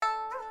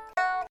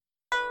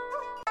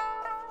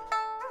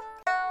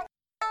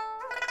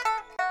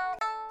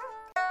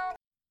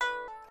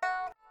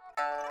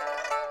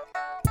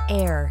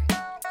air,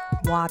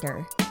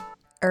 water,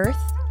 earth,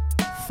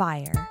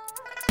 fire.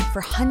 For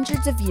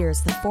hundreds of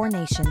years, the four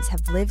nations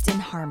have lived in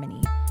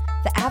harmony.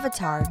 The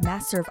Avatar,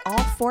 master of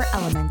all four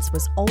elements,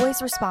 was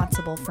always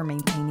responsible for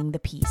maintaining the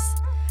peace.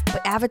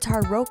 But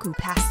Avatar Roku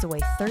passed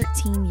away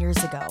 13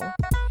 years ago.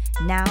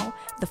 Now,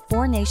 the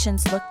four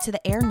nations look to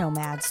the air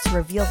nomads to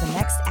reveal the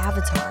next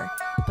Avatar,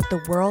 but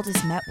the world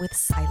is met with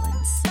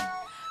silence.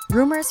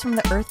 Rumors from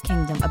the Earth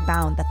Kingdom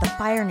abound that the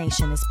Fire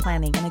Nation is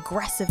planning an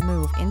aggressive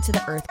move into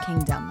the Earth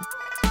Kingdom.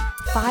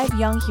 5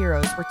 young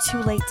heroes were too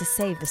late to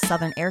save the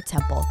Southern Air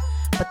Temple,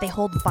 but they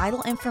hold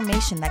vital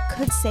information that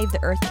could save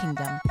the Earth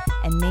Kingdom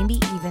and maybe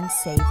even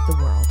save the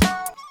world.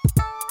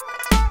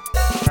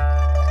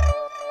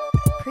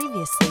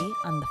 Previously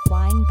on the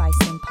Flying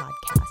Bison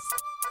podcast.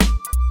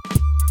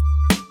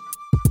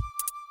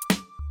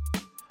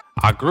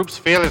 Our group's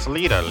fearless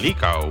leader,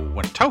 Liko,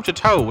 went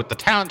toe-to-toe with the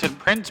talented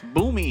Prince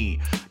Boomy.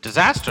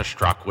 Disaster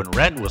struck when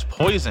Red was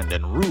poisoned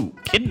and Rue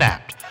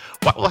kidnapped.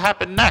 What will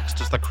happen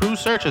next as the crew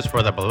searches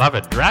for the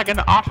beloved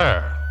Dragon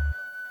Otter?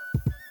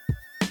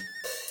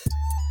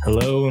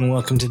 Hello and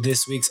welcome to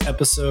this week's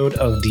episode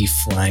of the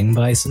Flying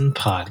Bison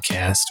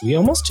podcast. We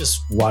almost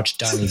just watched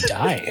Johnny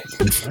die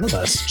in front of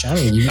us.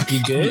 Johnny, you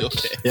good?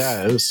 Okay.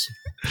 Yeah, it was.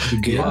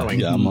 You good?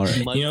 Yeah, I'm all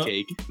right.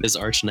 Mudcake, his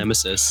arch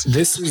nemesis.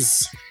 This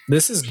is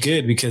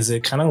good because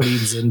it kind of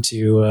leads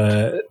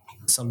into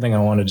something I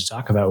wanted to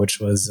talk about, which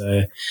was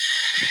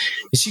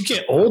as you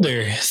get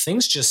older,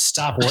 things just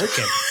stop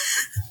working.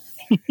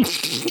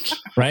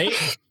 Right?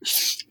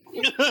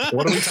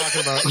 What are we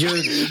talking about?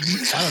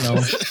 I don't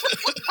know.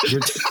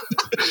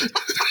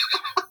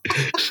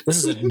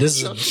 This is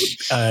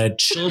a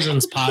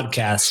children's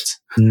podcast,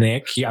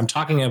 Nick. I'm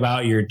talking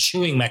about your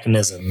chewing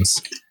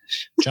mechanisms.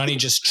 Johnny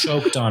just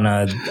choked on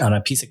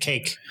a piece of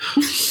cake.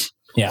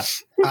 Yeah.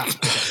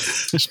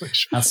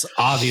 That's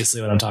obviously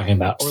what I'm talking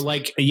about. Or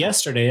like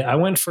yesterday, I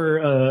went for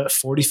a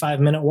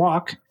 45-minute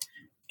walk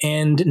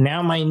and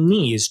now my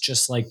knee is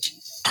just like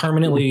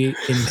permanently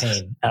in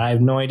pain. And I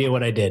have no idea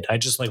what I did. I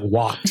just like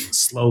walked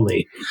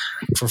slowly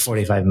for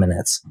 45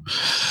 minutes.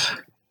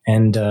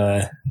 And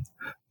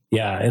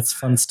yeah, it's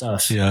fun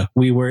stuff. Yeah.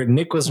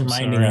 Nick was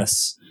reminding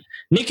us.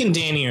 Nick and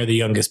Danny are the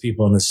youngest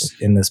people in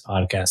this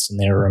podcast, and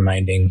they were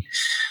reminding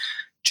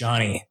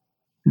Johnny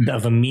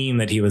of a meme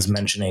that he was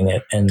mentioning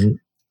it, and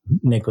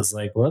Nick was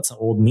like, "Well, that's an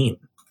old meme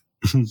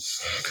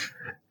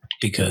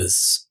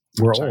because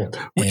we're old."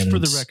 Which, for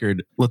the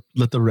record,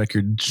 let the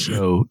record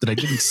show that I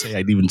didn't say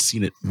I'd even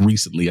seen it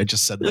recently. I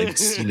just said that I'd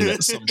seen it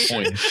at some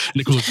point.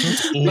 Nick was like,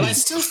 "That's old." But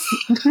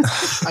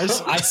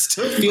I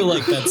still feel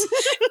like that's.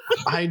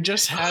 I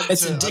just had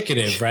it's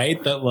indicative,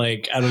 right? That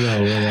like I don't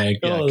know, we're like,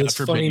 yeah,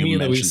 it's funny you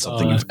that we mention saw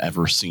something you've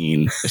ever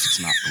seen if it's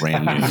not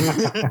brand new.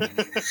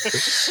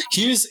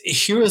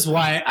 Here's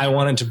why I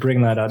wanted to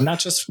bring that up, not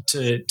just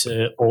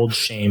to old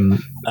shame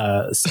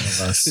some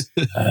of us,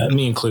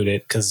 me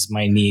included, because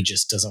my knee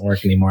just doesn't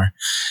work anymore.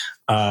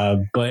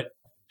 But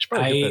should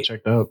probably get that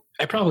checked out.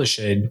 I probably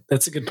should.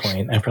 That's a good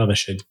point. I probably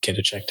should get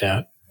it checked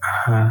out.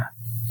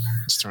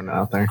 Just throwing it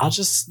out there.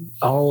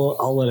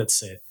 I'll let it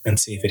sit and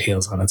see if it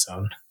heals on its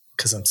own.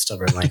 Because I'm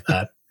stubborn like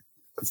that.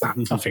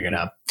 I'll figure it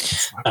out.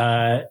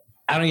 I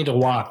don't need to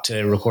walk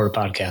to record a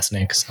podcast,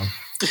 Nick. So.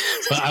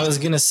 But I was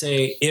going to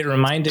say, it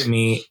reminded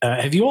me,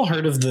 have you all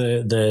heard of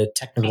the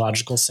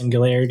technological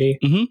singularity?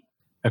 Mm-hmm.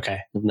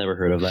 Okay. I've never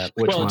heard of that.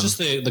 Well, just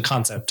the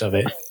concept of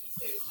it.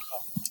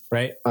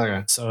 Right?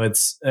 Okay. So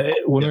it's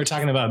when we were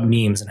talking about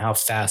memes and how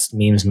fast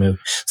memes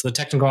move. So the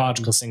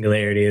technological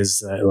singularity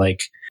is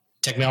like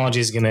technology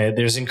is going to,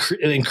 there's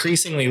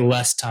increasingly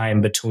less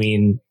time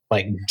between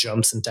like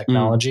jumps in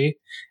technology,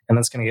 and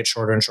that's going to get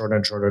shorter and shorter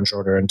and shorter and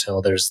shorter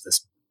until there's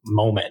this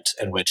moment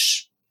in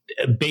which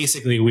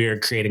basically we are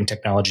creating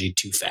technology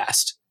too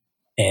fast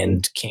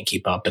and can't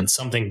keep up, and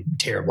something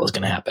terrible is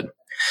going to happen.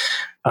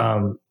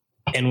 And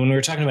when we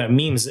were talking about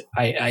memes,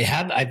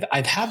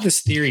 I've had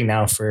this theory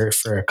now for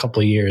a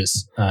couple of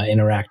years,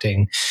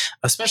 interacting,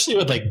 especially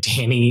with like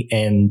Danny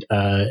and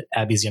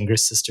Abby's younger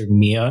sister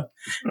Mia,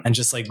 and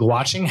just like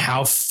watching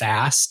how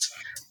fast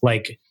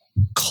like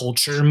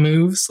culture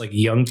moves, like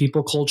young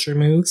people culture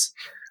moves.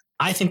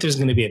 I think there's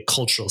going to be a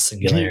cultural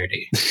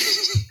singularity.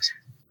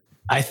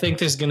 I think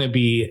there's going to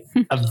be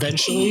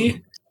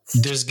eventually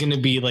there's going to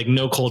be like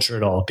no culture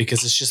at all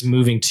because it's just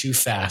moving too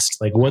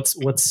fast. Like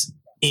what's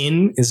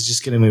in is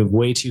just going to move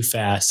way too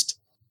fast,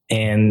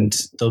 and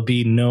there'll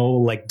be no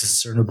like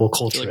discernible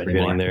culture like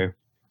anymore. There.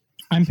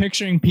 I'm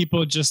picturing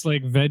people just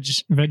like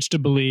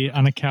vegetably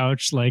on a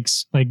couch, like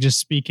just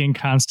speaking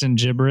constant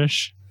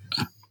gibberish.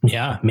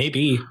 Yeah,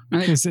 maybe.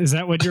 Is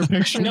that what you're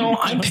picturing? No,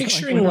 I'm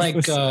picturing like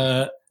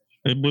sci-fi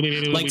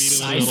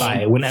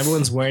when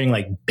everyone's wearing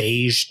like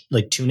beige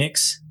like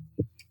tunics.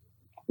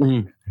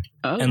 Oh,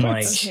 and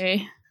like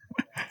okay.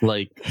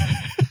 Like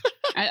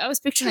I was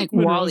picturing like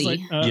Wall-E. Like,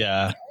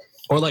 Yeah.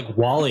 Or like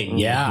Wall-E,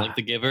 yeah. Like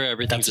The Giver,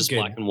 everything's just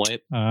black and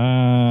white.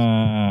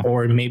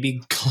 Or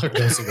maybe color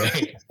goes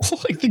away.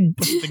 Like the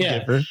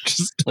Giver.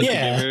 Just like The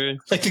Giver.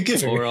 Like The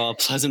Giver. Or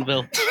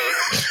Pleasantville.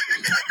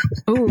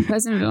 Oh,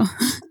 Pleasantville.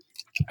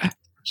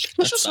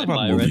 Let's just talk about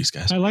sci-fi, right? movies,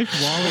 guys. I like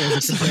Wally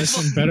as a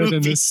comparison better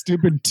than this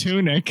stupid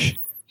tunic.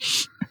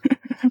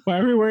 Why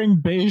are we wearing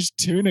beige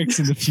tunics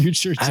in the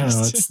future? I don't know.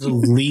 It's the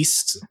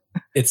least.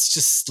 It's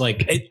just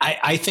like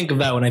I think of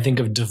that when I think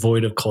of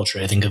devoid of culture.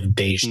 I think of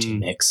beige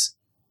tunics.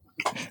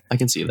 I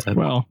can see that.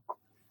 Well,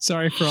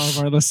 sorry for all of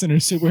our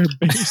listeners who wear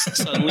beige.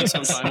 Suddenly,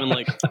 sometime in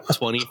like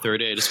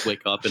 2030, I just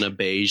wake up in a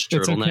beige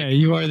It's turtleneck. okay.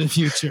 You are the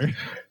future.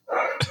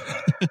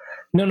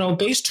 No,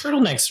 beige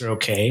turtlenecks are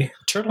okay.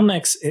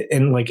 Turtlenecks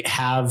and like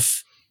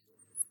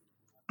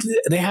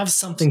they have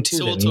something to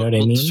them. You know what I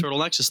will mean?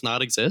 turtlenecks just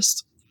not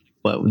exist?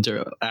 But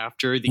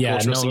after the Yeah,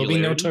 cultural no, there'll be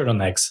no singularity?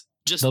 turtlenecks.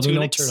 Just There'll be no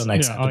tunics?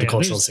 turtlenecks Yeah, after the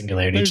cultural there's-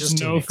 singularity. There's Just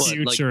no tunics.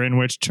 future in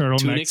which turtlenecks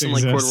Tunics and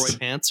like exist. corduroy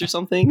pants or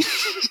something?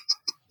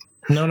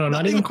 No,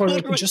 not even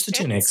corduroy. corduroy Just the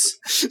pants.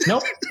 tunics.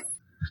 Nope.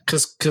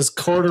 Because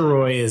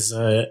corduroy is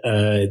a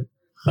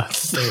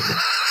thing.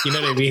 You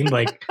know what I mean?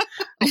 Like,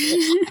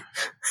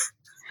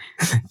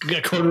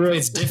 yeah, corduroy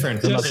is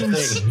different from other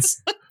Justin's-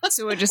 things.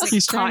 So we're just like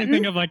He's trying to cotton.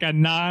 think of like a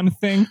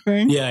non-thing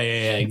thing. Yeah,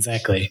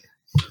 exactly.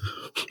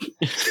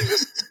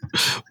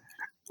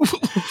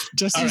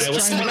 Just All he's right, well,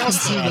 trying someone to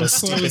else throw out a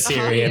conceive stupid of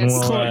theory, and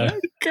we'll clothes.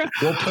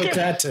 put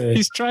that to.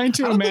 He's trying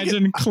to I don't think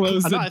imagine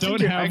clothes I that think don't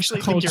you're- have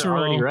actually think you're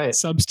already cultural right.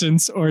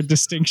 substance or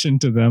distinction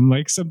to them,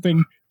 like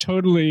something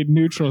totally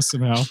neutral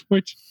somehow,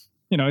 which,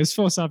 is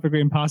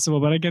philosophically impossible,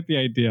 but I get the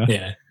idea.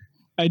 Yeah.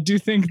 I do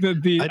think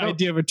that the I don't-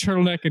 idea of a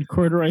turtleneck and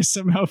corduroy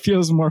somehow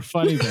feels more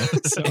funny though.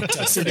 So It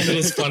does. we're It gonna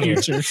is do the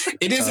funnier. future.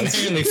 It is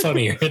inherently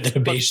funnier than a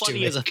But beige funny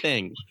tunic. is a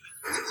thing.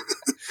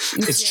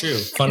 It's true.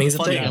 Funny is a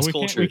Funny thing. Yeah, is we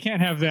culture.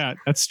 can't have that.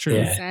 That's true.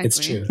 Yeah, it's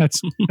Exactly. true.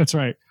 That's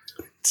right.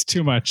 It's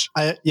too much.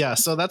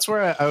 So that's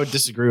where I would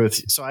disagree with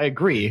you. So I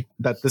agree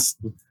that this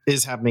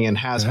is happening and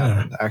has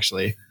happened,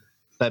 actually,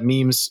 that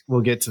memes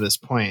will get to this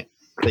point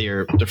that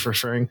you're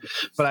referring.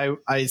 But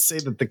I say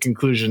that the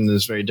conclusion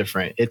is very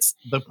different. It's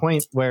the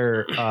point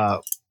where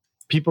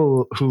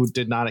people who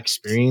did not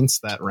experience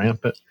that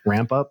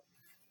ramp up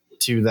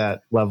to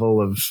that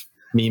level of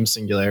meme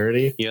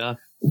singularity Yeah.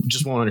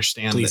 just won't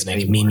understand. Please it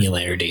make anymore.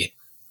 memelarity.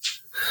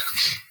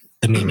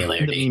 The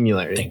memelarity. The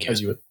memelarity, Thank you.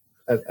 as you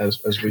would,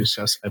 as we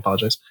discussed. I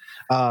apologize.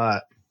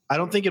 I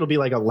don't think it'll be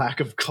like a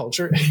lack of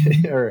culture,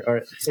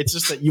 or it's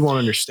just that you won't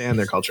understand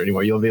their culture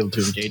anymore. You'll be able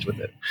to engage with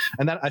it,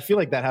 and that I feel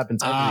like that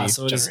happens every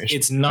So generation.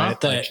 it's not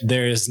right? that Like,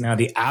 there is now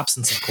the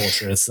absence of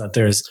culture. It's that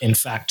there's in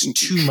fact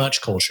too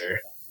much culture.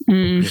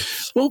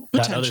 Mm. Well,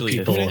 That other potentially.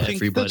 people- but I that's think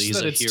everybody's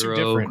that a it's too hero.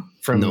 different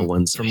from No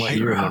one's from what a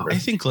you hero. remember. I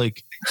think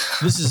like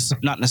this is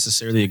not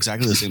necessarily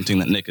exactly the same thing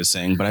that Nick is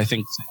saying, but I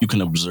think you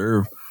can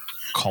observe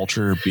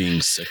culture being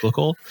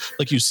cyclical.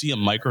 Like you see a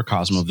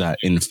microcosm of that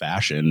in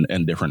fashion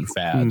and different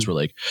fads where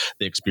like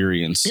they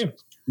experience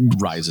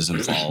rises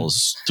and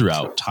falls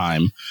throughout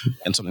time,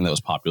 and something that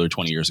was popular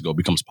 20 years ago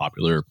becomes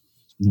popular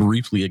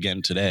briefly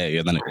again today,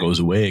 and then it goes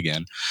away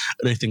again.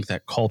 And I think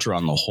that culture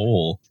on the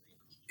whole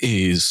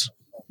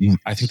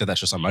I think that that's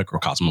just a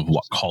microcosm of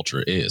what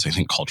culture is. I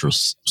think culture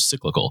is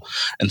cyclical.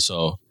 And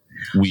so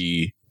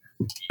we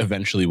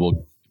eventually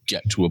will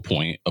get to a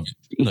point of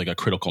like a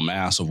critical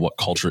mass of what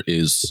culture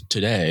is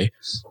today,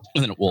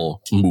 and then it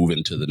will move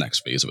into the next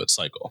phase of its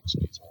cycle.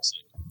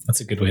 That's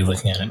a good way of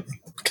looking at it.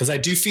 Because I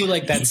do feel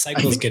like that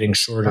cycle is getting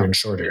shorter and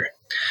shorter.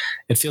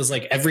 It feels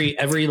like every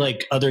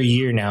like other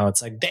year now,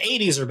 it's like the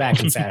 80s are back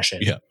in fashion.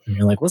 Yeah. And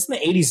you're like, wasn't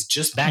the 80s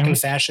just back in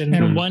fashion?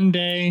 And one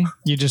day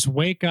you just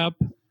wake up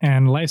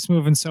and life's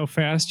moving so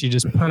fast, you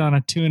just put on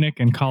a tunic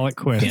and call it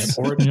quits.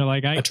 Yeah, or and you're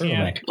like, I a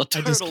can't. turtleneck. A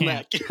I just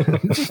can't.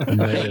 turtleneck. And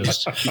there it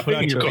is. You put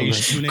on your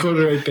beige tunic,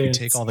 Corduroy you pants.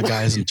 take all the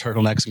guys in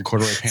turtlenecks and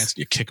corduroy pants, and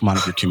you kick them out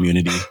of your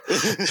community.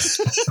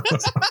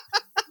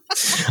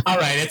 All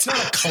right, it's not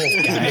a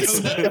cult,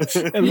 guys.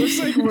 It looks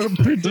like we're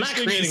predicting not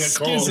creating a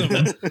cult.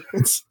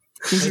 schism.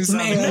 This is,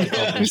 Man.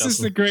 this is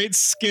the great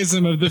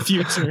schism of the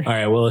future. All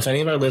right. Well, if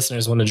any of our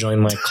listeners want to join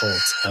my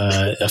cult,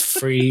 a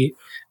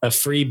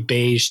free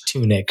beige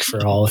tunic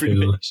for all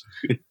who.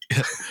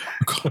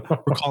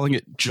 We're calling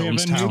it We have a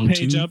Jonestown new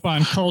page 2. up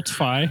on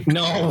Cultify.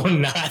 No, we're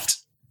not.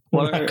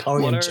 What We're not are-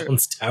 calling what it are-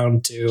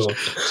 Jonestown too.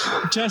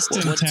 Just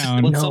in What's-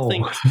 town. what's No,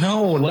 something-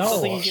 no, What's no.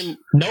 something you can?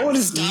 No one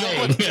is No dying.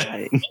 one's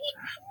dying.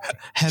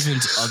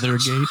 Heaven's Other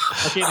Gate.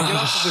 Okay, to get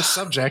off of this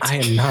subject, I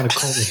am not a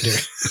cult leader.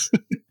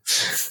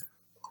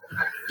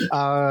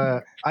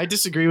 I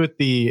disagree with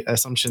the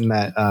assumption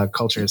that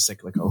culture is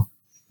cyclical.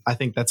 I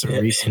think that's a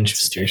recent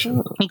Interesting.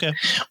 institution. Okay.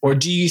 Or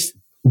do you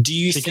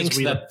Because think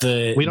we that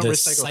we don't the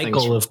recycle things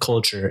cycle of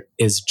culture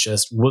is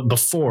just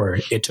before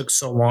it took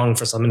so long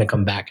for something to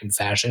come back in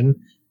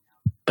fashion,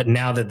 but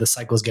now that the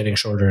cycle is getting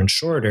shorter and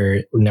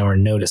shorter, now we're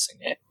noticing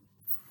it.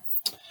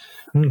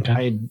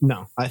 Okay.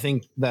 I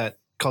think that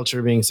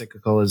culture being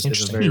cyclical is a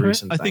Interesting. very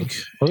recent I thing. think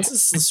Well, this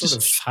is sort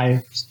of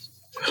high.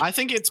 I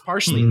think it's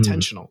partially Hmm.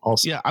 intentional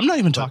also. yeah, I'm not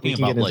even But we talking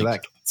can about get into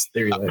like that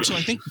theory later. so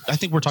I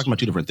think we're talking about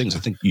two different things. I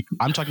think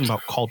I'm talking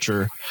about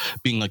culture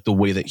being like the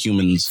way that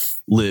humans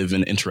live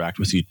and interact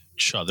with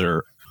each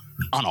other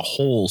on a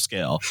whole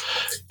scale.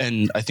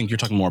 And I think you're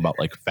talking more about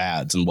like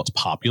fads and what's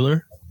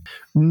popular.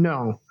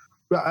 No.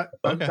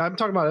 Okay. I'm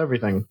talking about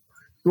everything.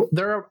 Well,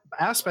 there are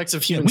aspects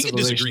of human we can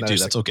civilization disagree that too, are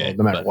that's cyclical okay,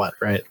 no matter but- what,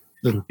 right?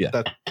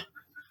 Yeah.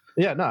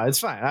 Yeah, no, it's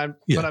fine.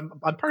 Yeah. But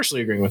I'm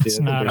partially agreeing with you. It's I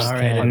think not- there's All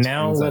right, lots and of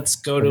now things that let's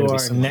go are to gonna be our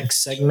similar.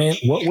 next segment.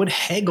 What would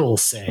Hegel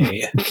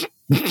say?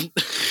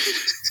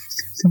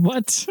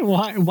 What?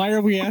 Why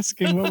are we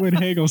asking what would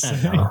Hegel I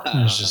say? don't know.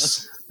 It's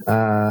just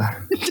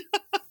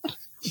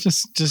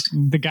Just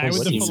the guy What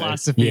with do the you say?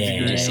 philosophy Yeah,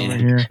 degree yeah, over yeah.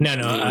 here. no.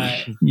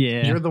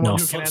 Yeah. You're the one No,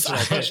 who can answer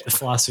that question.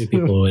 philosophy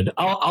people would.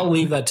 I'll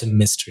leave that to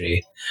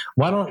mystery.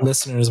 Why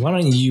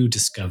don't you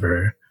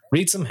discover?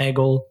 Read some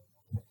Hegel.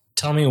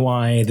 Tell me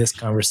why this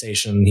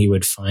conversation he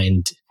would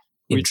find Read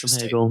some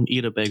interesting. Hegel,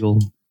 eat a bagel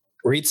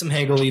Read some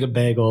Hegel, eat a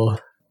bagel.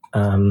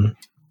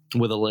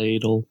 with a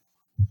ladle.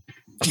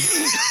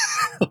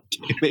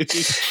 Okay, maybe.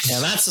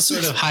 And that's the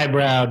sort of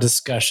highbrow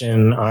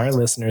discussion our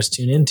listeners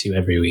tune into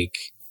every week.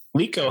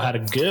 Lico had a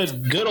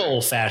good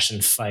old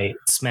fashioned fight,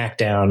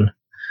 SmackDown,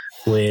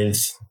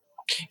 with,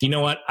 you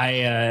know what?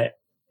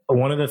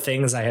 One of the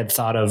things I had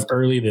thought of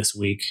early this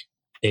week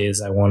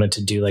is I wanted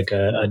to do like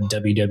a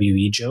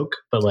WWE joke,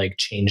 but like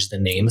change the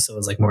name so it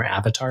was like more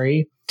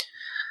Avatar-y.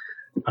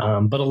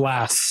 But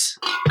alas,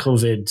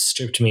 COVID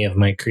stripped me of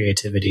my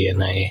creativity,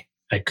 and I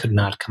could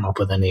not come up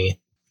with any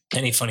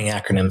funny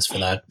acronyms for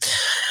that.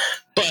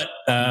 But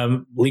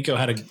Lico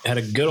had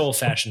a good old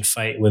fashioned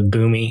fight with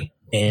Boomy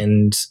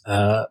and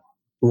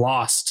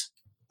lost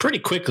pretty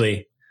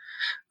quickly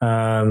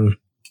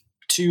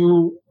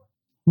to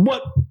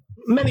what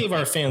many of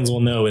our fans will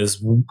know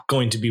is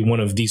going to be one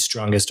of the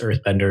strongest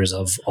earthbenders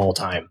of all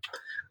time.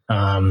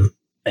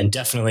 And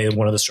definitely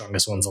one of the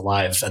strongest ones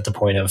alive at the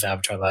point of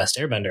Avatar: The Last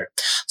Airbender.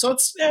 So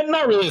it's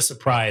not really a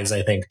surprise,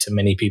 I think, to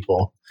many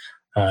people.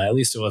 At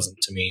least it wasn't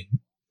to me.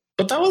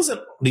 But that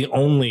wasn't the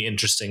only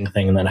interesting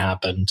thing that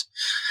happened.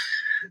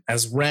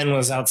 As Ren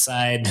was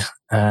outside,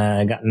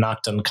 got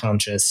knocked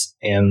unconscious,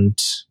 and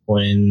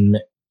when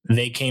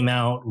they came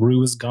out, Rue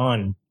was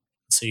gone.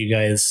 So you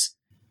guys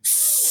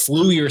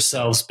flew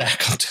yourselves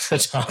back up to the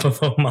top of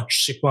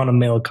Omashu on a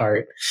mail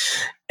cart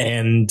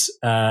and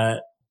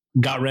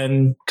got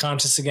Ren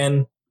conscious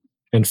again,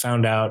 and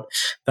found out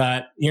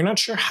that you're not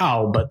sure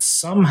how, but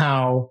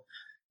somehow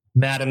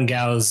Madame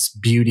Gao's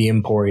beauty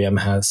emporium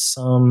has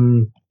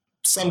some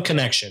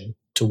connection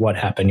to what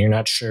happened. You're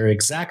not sure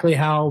exactly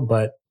how,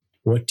 but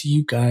what do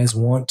you guys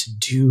want to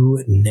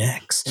do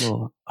next?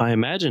 Well, I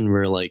imagine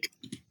we're like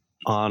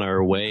on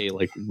our way,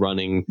 like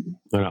running,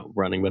 or not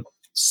running, but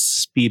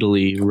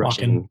speedily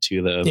rushing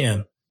to the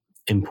Yeah.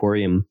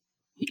 Emporium.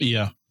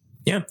 Yeah.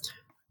 Yeah.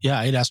 Yeah,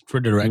 I'd asked for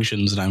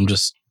directions, and I'm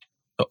just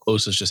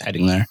Osa's just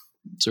heading there.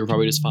 So we're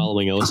probably just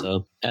following Osa.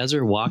 As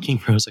we're walking,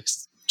 Rose like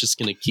just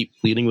gonna keep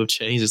pleading with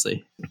Che. He's just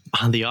like,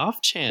 on the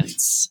off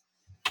chance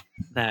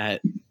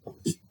that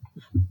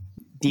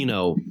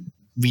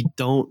we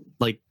don't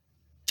like,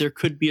 there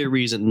could be a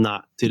reason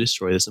not to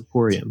destroy this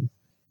Emporium.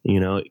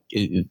 I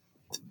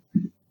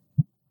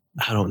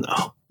don't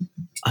know.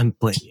 I'm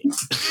blaming.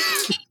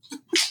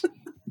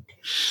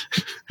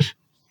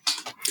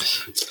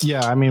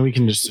 Yeah, I mean, we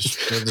can we're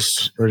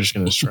just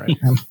going to destroy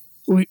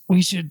it.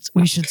 We should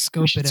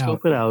scope it out.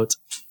 Scope it out.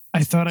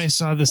 I thought I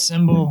saw the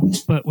symbol,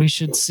 but we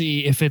should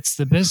see if it's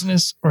the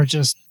business or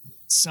just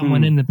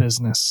someone in the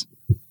business.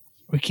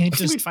 We can't I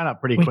think we'd just find out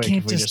pretty we quick can't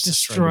if we just just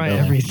destroy the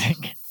building. everything.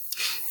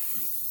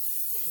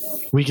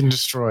 We can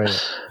destroy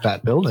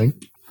that building.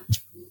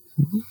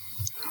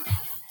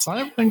 It's not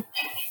everything.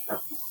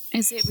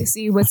 I say we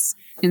see what's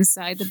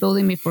inside the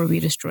building before we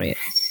destroy it.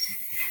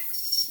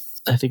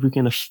 I think we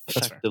can fair.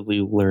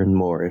 effectively learn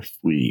more if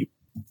we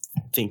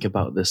think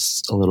about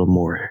this a little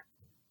more,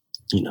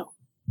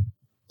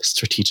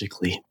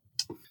 strategically.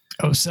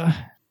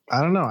 Osa,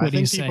 I don't know. I What do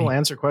you think people say?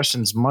 answer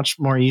questions much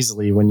more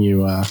easily when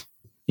you,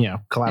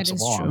 collapse That a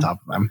is wall on true. top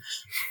of them.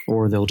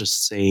 Or they'll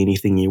just say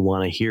anything you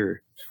want to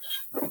hear.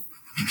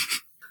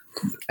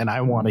 And I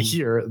want to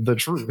hear the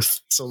truth.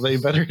 So they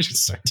better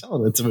just start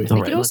telling it to me. All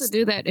You right, can also let's-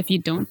 do that if you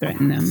don't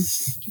threaten them.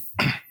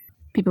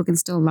 People can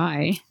still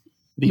lie.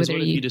 Because Whether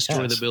what if you- you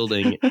destroy Yes. the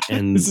building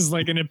and this is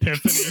like an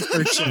epiphany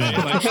for Che. Like,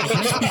 I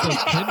guess people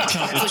could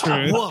tell the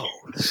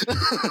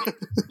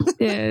truth.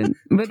 Yeah,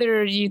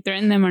 whether you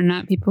threaten them or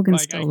not, people can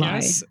Like, still I lie.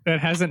 guess that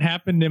hasn't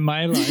happened in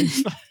my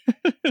life.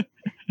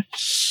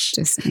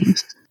 Just saying.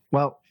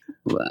 Well,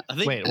 I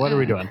think wait, what are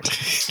we doing?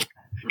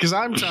 Because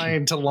I'm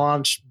trying to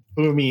launch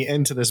Boomy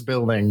into this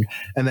building,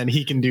 and then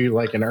he can do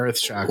like an earth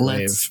shockwave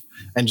Let's-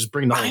 and just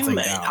bring the whole thing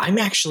down. I'm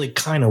actually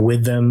kind of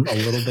with them a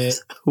little bit.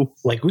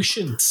 Like, we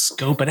should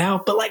scope it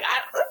out, but like,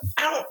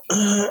 I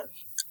don't.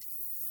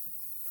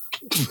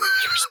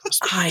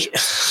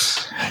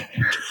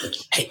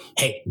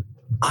 Hey,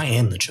 I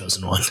am the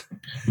chosen one.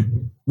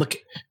 Look,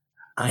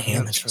 I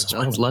am the chosen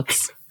one.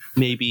 let's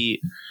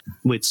maybe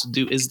wait. So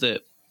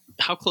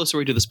how close are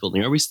we to this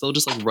building? Are we still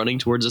just like running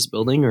towards this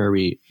building, or are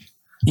we?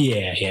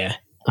 Yeah.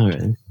 All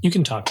right. You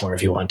can talk more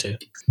if you want to.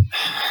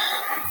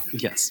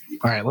 Yes.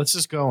 All right, let's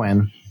just go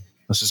in.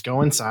 Let's just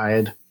go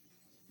inside.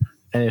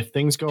 And if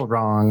things go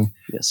wrong,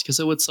 Yes, because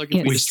it would suck if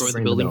Yes. we destroy the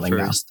Bring the building building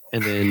down. first,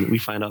 and then we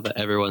find out that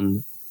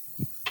everyone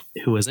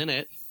who was in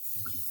it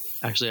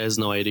actually has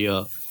no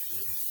idea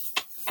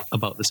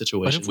about the But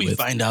situation. if we with.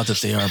 find out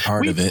that they are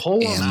part We of it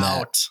pull and them that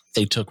out.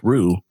 they took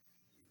Rue,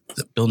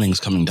 the building's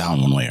coming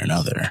down one way or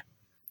another.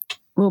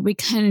 Well, we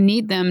kind of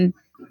need them.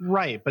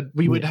 Right, but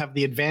we would have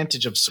the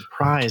advantage of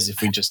surprise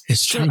if we just.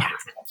 It's true.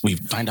 We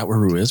find out where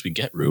Rue is, we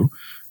get Rue,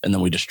 and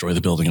then we destroy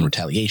the building in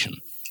retaliation.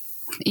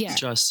 Yeah,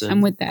 Justin,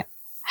 I'm with that.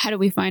 How do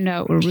we find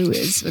out where Rue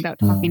is without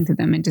talking to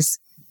them and just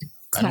I don't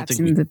collapse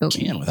think into the we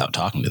building? can without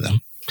talking to them.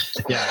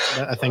 Yeah,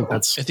 I think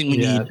that's. I think we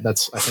need I think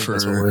that's what for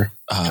we're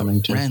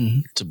coming to.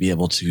 Ren to be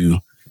able to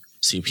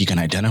see if he can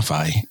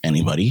identify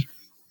anybody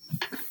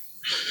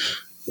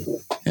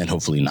and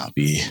hopefully not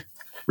be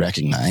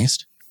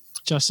recognized.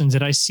 Justin,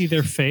 did I see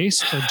their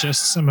face or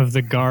just some of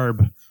the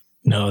garb?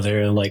 No,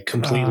 they're like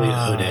completely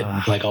Ah.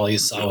 hooded. Like all you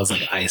saw was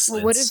like ice.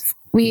 Well, what if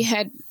we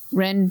had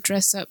Ren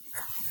dress up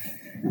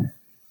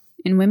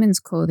in women's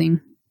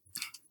clothing?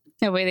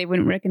 That way they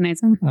wouldn't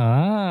recognize him.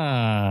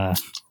 Ah.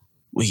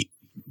 Wait,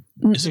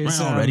 is Is,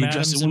 Ren already Madam's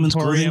dressed in women's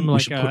Emporium clothing? We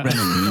like should a- put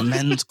Ren in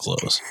men's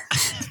clothes.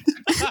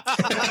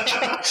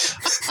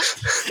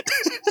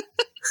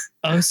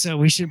 Oh, so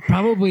we should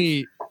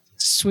probably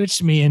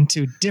switch me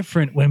into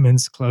different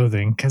women's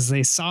clothing because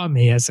they saw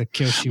me as a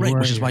Kyoshi Right, warrior.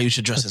 which is why you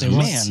should dress but as they a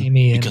won't man see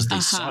me in- because they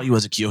saw you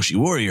as a Kyoshi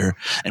warrior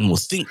and will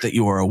think that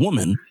you are a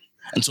woman.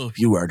 And so if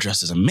you are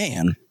dressed as a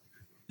man,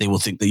 they will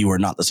think that you are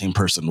not the same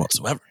person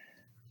whatsoever.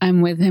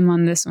 I'm with him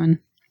on this one.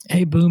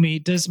 Hey,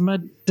 Boomy, does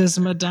Madame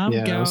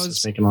Yeah, this is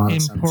Gao's making a lot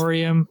of sense.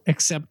 Emporium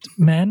accept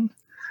men?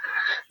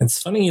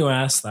 It's funny you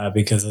ask that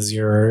because as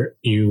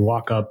you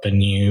walk up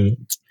and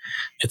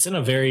it's in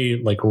a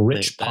very like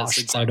rich That's posh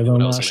exactly part of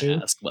what I was going Omashu.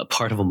 to ask. What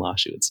part of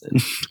Omashu it's in?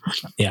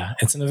 Yeah,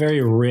 it's in a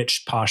very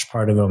rich posh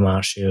part of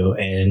Omashu,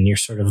 and you're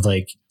sort of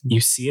like you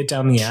see it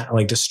down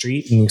the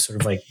street, and you sort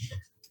of like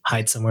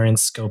hide somewhere and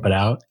scope it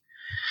out.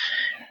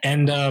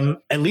 And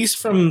at least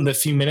from the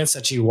few minutes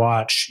that you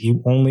watch,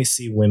 you only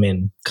see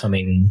women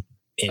coming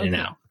in and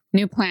Okay. out.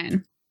 New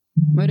plan.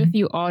 What if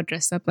you all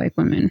dress up like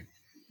women?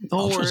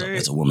 All Don't shows up worry.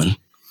 as a woman.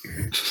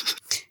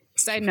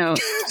 Side note,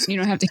 you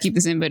don't have to keep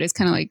this in, but it's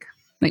kind of like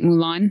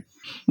Mulan.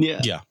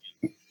 Yeah.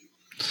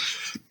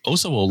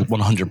 Osa will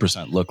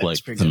 100% look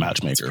like pretty the good.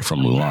 matchmaker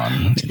from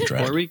Mulan in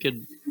drag. Or we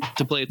could,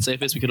 to play it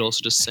safest, we could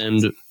also just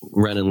send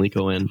Ren and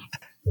Liko in.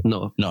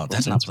 No. No,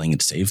 that's not playing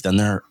it safe. Then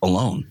they're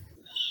alone.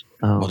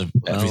 Oh, What if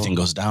everything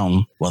goes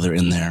down while they're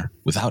in there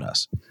without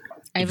us?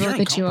 I If you're vote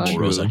that you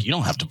uncomfortable, all. Rosa, you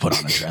don't have to put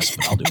on a dress,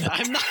 but I'll do it.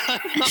 I'm not.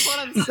 That's not what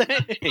I'm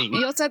saying.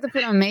 You also have to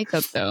put on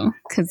makeup though,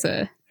 because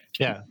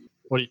Yeah.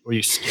 Were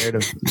you scared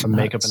of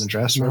makeup and a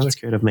dress? I'm Rosa? not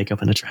scared of makeup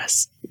and a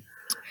dress.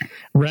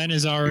 Ren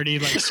is already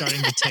like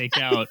starting to take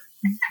out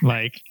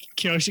like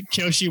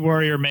Kyoshi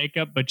warrior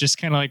makeup, but just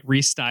kind of like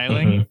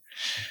restyling Mhm.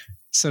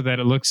 so that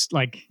it looks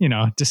like,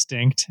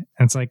 distinct.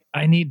 And it's like,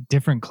 I need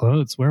different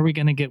clothes. Where are we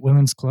going to get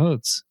women's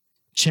clothes?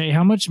 Che,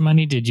 how much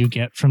money did you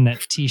get from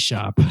that tea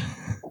shop?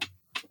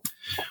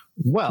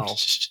 Well,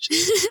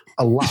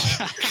 a lot.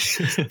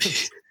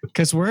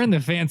 Because we're in the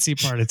fancy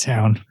part of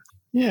town.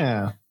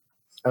 Yeah.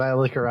 And I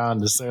look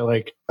around. Is there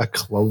like a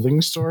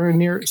clothing store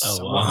near? Oh,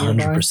 somewhat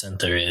nearby? 100%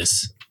 there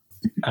is.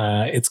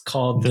 It's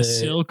called The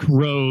silk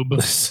robe.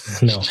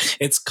 No,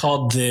 it's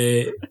called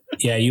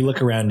you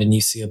look around and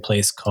you see a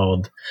place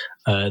called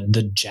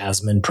the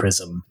Jasmine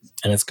Prism,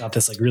 and it's got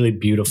this like really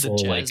beautiful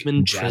The like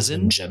Jasmine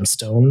jasmine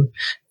gemstone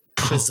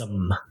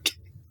prism.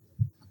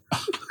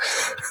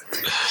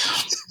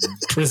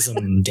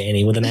 Prism,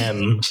 Danny, with an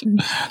M.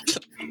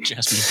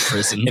 Jasmine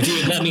Prison. If you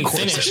would let me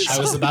finish, I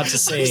was about to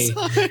say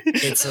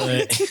it's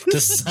the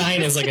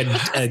sign is like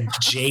a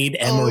jade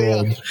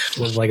emerald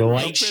with like a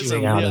light prism,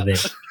 shooting out of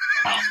it.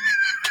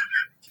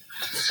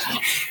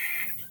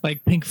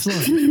 Like Pink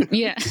Floyd.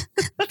 yeah,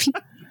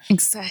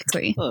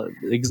 exactly.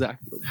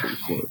 Exactly.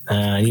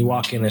 And you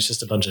walk in, it's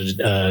just a bunch of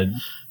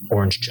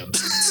orange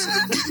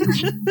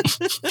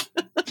jumpsuits.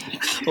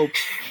 Oh,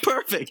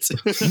 perfect.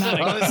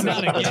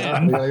 Not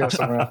again. We gotta go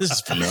somewhere else. This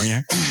is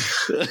familiar.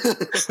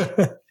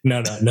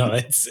 No,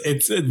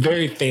 it's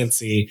very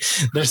fancy.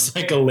 There's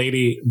like a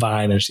lady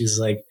behind, and she's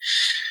like,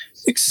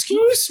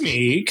 "Excuse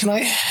me, can I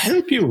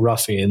help you,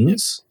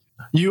 ruffians?"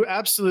 You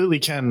absolutely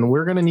can.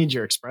 We're gonna need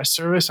your express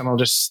service, and I'll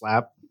just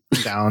slap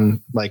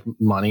down like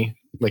money,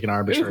 like an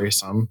arbitrary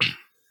sum,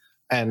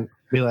 and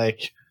be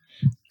like,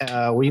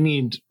 "We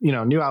need,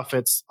 new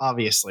outfits.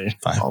 Obviously,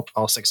 5.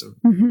 all 6 of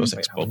Mhm. Those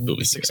six, both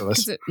boobies. 6 of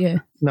us. 'Cause yeah.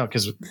 No,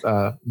 because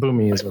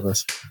Boomy is with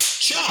us.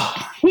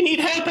 Cha, we need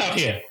help out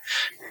here.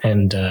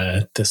 And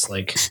this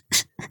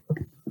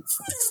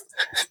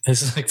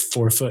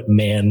 4-foot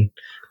man,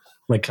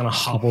 like kind of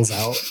hobbles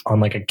out on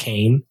like a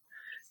cane,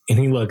 and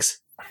he looks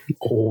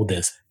old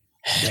as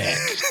heck.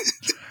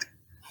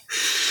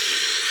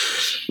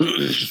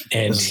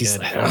 And he's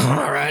like,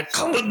 "All right,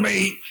 come with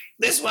me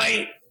this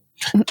way."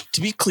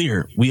 To be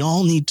clear, we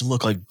all need to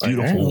look like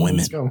beautiful Okay, women.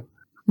 Let's go.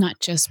 Not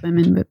just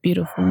women, but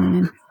beautiful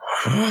women.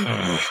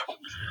 A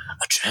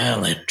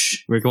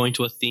challenge. We're going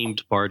to a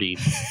themed party.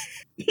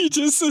 He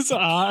just says,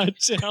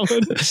 challenge.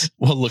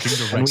 Well, looking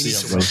directly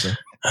at Rosa.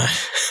 I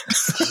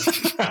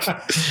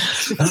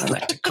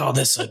like to call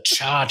this a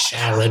cha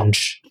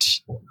challenge.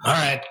 All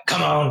right,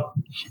 come on.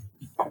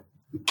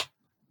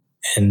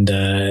 and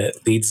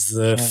leads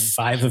the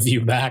 5 of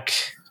you back.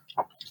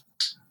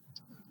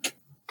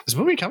 Is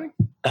Boomy coming?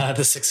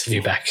 The 6 of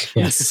you back.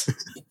 Yes.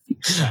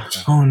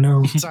 Oh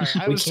no! Sorry,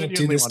 I We was can't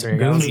do genuinely this to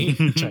wondering.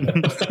 I was trying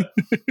to-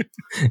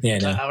 Yeah,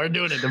 no. We're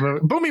doing it.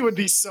 Boomy would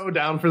be so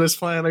down for this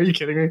plan. Are you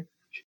kidding me?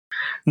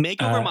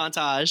 Makeover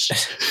montage.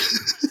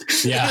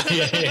 Yeah.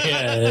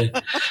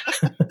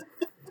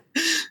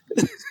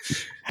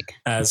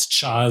 As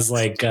Cha's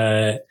like,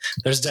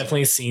 there's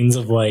definitely scenes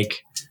of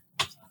like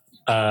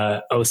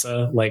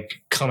Osa like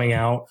coming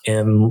out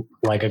in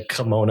like a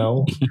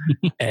kimono,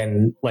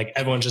 and like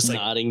everyone just like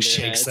Nodding their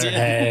shakes heads, their yeah.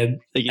 head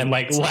They get- and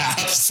like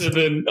laughs, and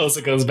then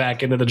Osa goes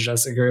back into the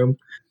dressing room.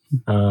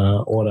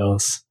 What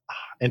else?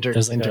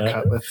 There's like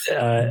Intercut with.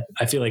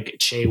 I feel like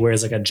Che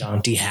wears like a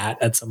jaunty hat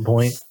at some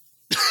point.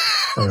 I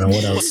don't know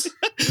what else.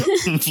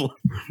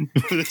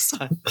 This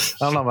time. I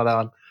don't know about that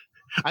one.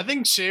 I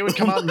think Shay would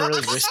come out in a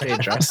really risque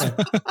dress,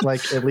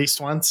 like at least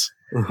once,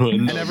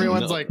 and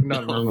everyone's like,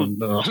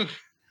 no.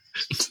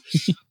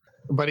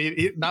 But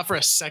he not for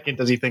a second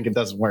does he think it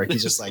doesn't work.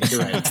 He's just like, you're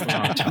right, it's the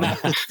wrong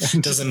tone.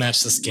 It doesn't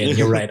match the skin.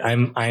 You're right.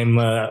 I'm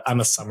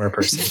a summer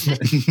person.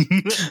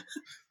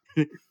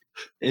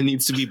 It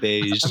needs to be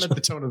beige. I'm at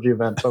the tone of the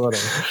event, but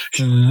whatever.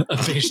 A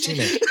beige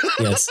tunic.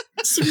 Yes.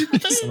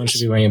 Someone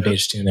should be wearing a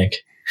beige tunic.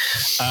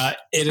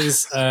 It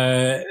is.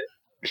 I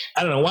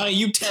don't know. Why don't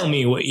you tell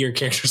me what your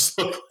characters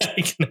look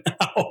like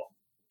now?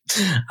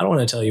 I don't want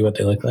to tell you what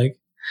they look like.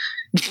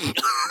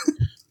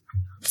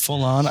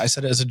 Full on. I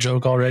said it as a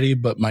joke already,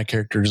 but my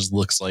character just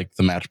looks like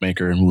the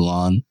matchmaker in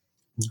Mulan.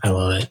 I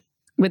love it.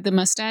 With the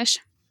mustache?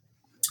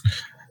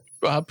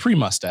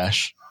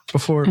 Pre-mustache.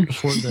 Before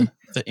the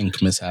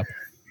ink mishap.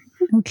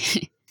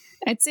 Okay.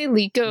 I'd say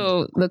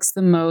Liko looks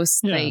the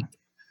most like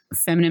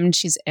feminine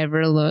she's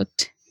ever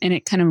looked. And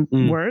it kind of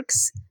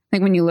works.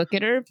 Like when you look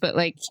at her, but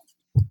like,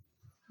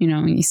 you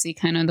know, when you see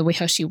kind of the way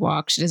how she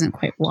walks, she doesn't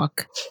quite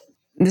walk.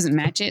 It doesn't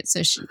match it.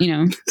 So, she, you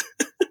know.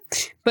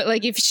 But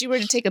like if she were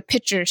to take a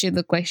picture, she'd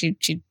look like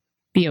she'd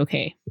be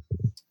okay.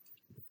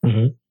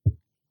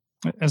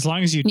 Mm-hmm. As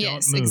long as you don't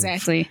Yes, move.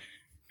 exactly.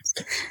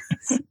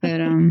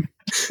 But and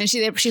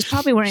she's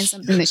probably wearing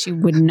something that she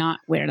would not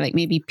wear, like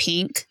maybe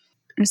pink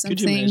or something.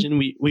 Could you imagine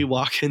we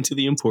walk into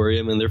the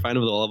Emporium and they're fine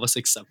with all of us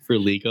except for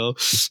Liko?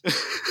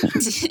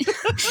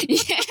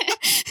 Yeah,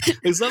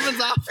 Like,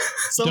 something's off.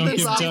 Don't Something's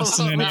give off.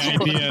 Justin any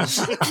ideas.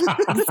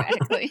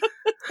 exactly.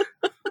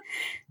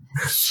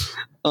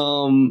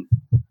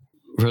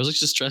 Rose looks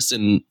just dressed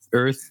in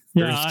Earth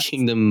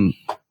Kingdom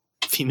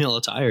female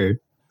attire.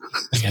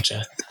 I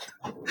gotcha.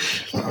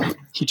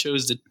 He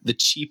chose the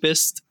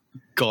cheapest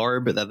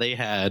garb that they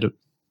had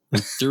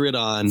and threw it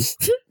on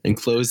and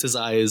closed his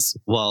eyes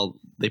while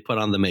they put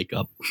on the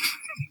makeup.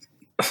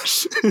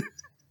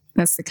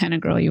 That's the kind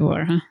of girl you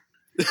are, huh?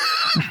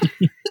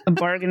 A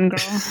bargain girl.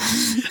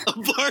 A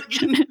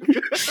bargain.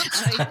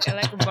 I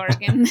like a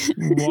bargain.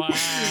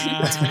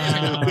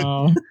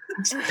 Wow.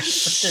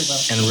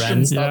 And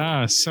Ren.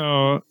 Yeah,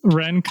 so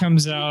Ren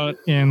comes out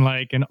in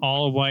like an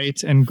all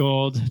white and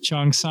gold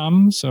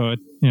cheongsam, so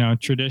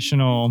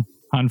traditional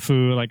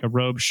hanfu, like a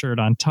robe shirt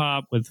on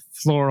top with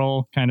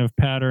floral kind of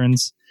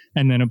patterns,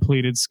 and then a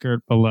pleated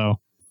skirt below.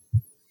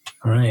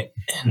 All right,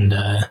 and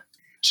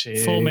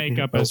full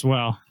makeup as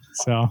well.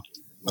 So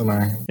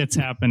it's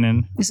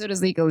happening. So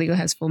does Liko. Liko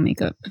has full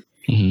makeup.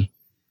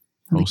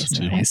 Mm-hmm. I think it's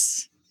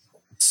nice.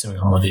 Assuming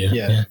all of you.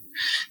 Yeah.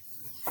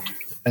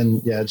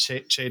 And yeah,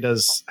 Che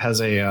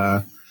has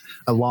a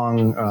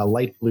long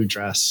light blue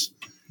dress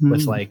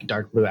with like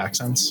dark blue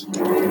accents,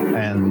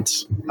 and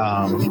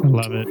I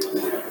love it.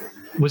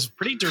 was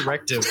pretty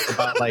directive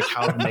about like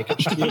how the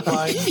makeup should be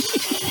applied.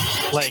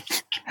 Like,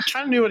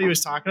 kind of knew what he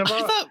was talking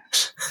about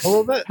a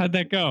little bit, How'd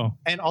that go?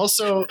 and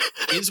also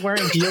is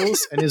wearing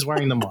heels and is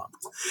wearing them up.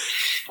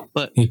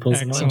 But He pulls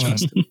them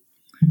Excellent. on.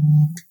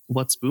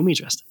 what's Boomy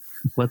dressed in?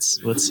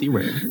 What's he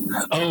wearing?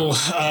 Oh,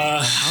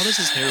 How does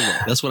his hair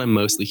look? That's what I'm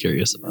mostly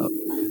curious about.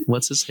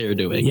 What's his hair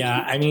doing?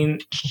 yeah. I mean,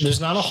 there's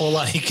not a whole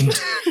lot he can do.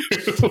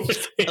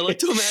 With it. I like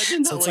to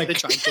imagine So how it's like they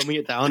tried combing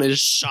it down and it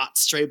just shot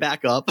straight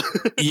back up.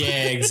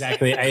 Yeah,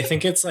 exactly. I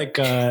think it's like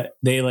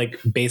they like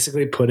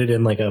basically put it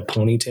in like a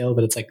ponytail,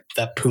 but it's like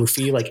that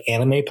poofy like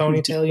anime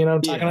ponytail. You know what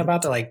I'm talking Yeah.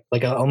 about? They're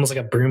like almost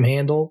like a broom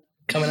handle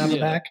coming out the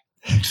Yeah. back.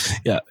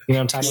 Yeah. You know what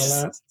I'm talking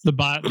about? The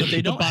bottom. If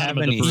they don't have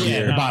of any broom, here-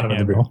 Yeah, not the bottom of the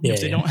handle. broom. Yeah, If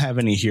they yeah. don't have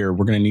any here,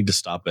 we're going to need to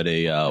stop at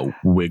a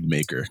wig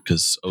maker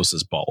because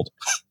Osa's bald.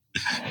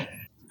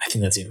 I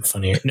think that's even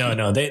funnier.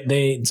 No, they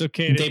It's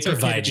okay. they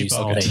provide you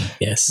something.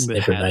 Yes, The they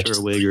hat provide or a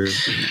you. wig or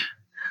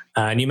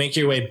And you make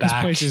your way This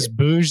back. place is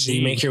bougie.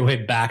 You make your way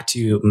back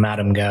to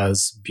Madame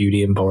Gao's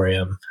Beauty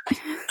Emporium,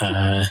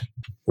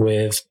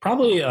 with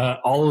probably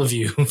all of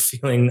you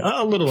feeling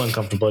a little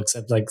uncomfortable,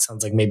 except like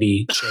sounds like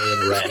maybe Che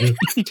and Ren.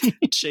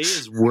 Che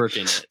is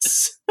working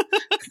it.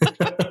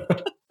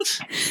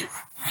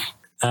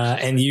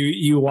 And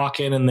you walk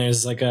in, and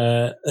there's like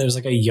a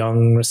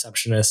young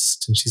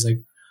receptionist, and she's like,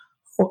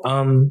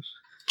 oh,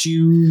 "Do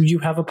you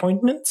have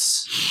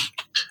appointments?"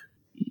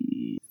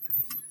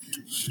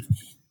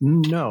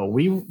 No,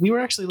 we were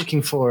actually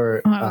looking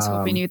for. Oh, I was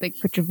hoping you'd like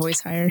put your voice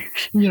higher.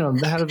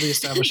 The head of the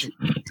establishment.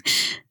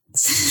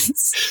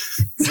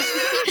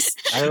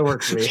 That'll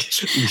work for me.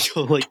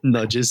 Nico like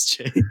nudges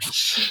Jay.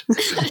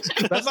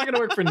 That's not going to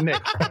work for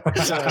Nick.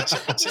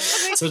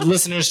 So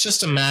listeners,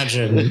 just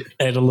imagine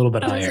it a little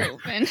bit I was higher.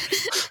 hoping.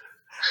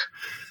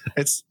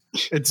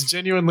 It's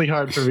genuinely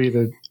hard for me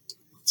to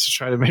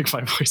try to make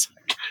my voice higher.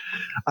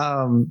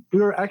 We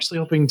were actually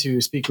hoping to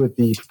speak with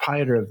the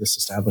proprietor of this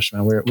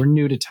establishment. We're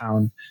new to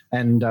town,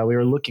 and we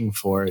were looking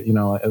for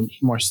a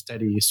more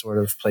steady sort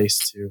of place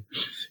to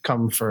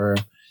come for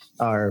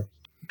our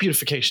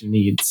beautification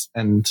needs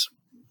and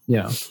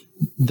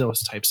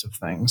those types of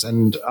things.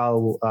 And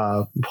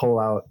I'll pull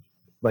out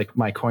like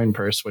my coin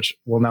purse, which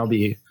will now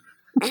be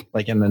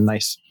like in the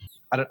nice.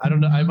 I don't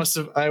know. I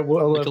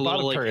will Like have a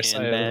bought little, a purse.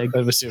 handbag.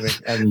 I'm assuming,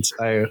 and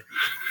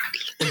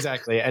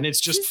exactly, and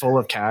it's just full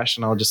of cash.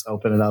 And I'll just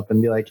open it up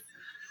and be like,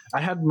 "I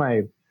had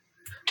my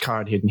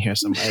card hidden here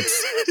somewhere.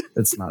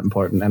 It's not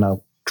important." And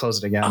I'll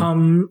close it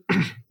again.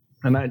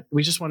 And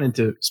we just wanted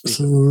to speak.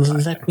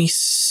 Let me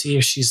see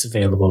if she's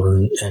available.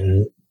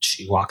 And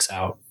she walks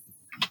out,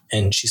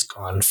 and she's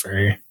gone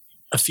for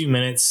a few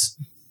minutes,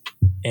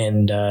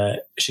 and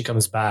she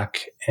comes back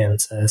and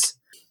says,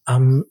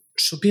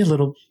 she'll be a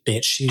little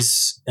bit.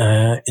 She's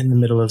in the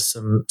middle of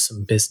some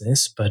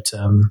business, but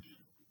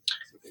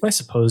I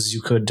suppose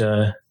you could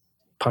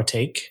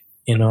partake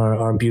in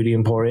our beauty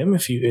emporium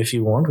if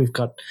you want. We've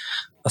got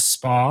a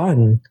spa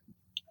and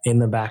in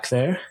the back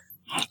there.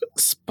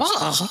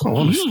 Spa.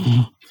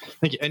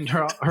 Thank you. And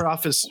her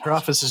office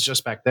is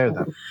just back there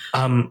then.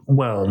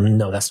 Well,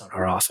 no, that's not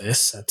her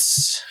office.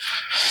 That's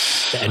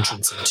the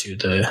entrance into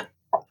the.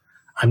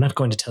 I'm not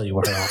going to tell you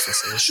where her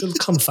office is. She'll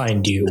come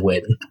find you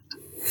when.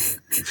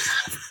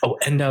 Oh,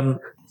 and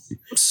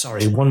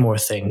sorry, one more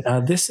thing.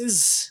 This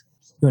is,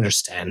 you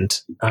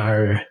understand,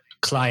 our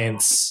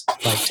clients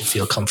like to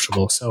feel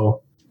comfortable.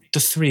 So the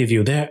three of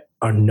you, there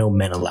are no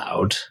men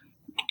allowed.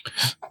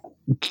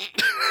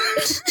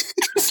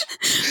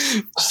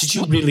 Did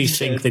you really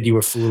think that you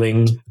were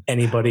fooling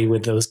anybody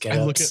with those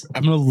get-ups?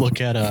 I'm gonna look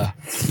at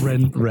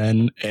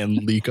Ren and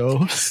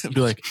Liko and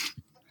be like,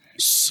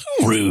 so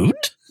rude.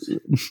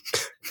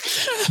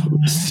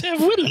 They're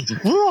women.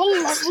 We're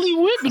all lovely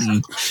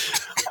women.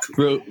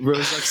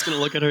 Roseluck's gonna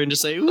look at her and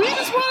just say, "We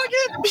just want to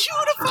get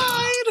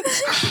beautified."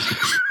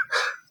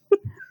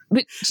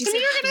 But she said,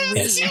 "You're gonna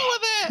have to deal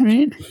with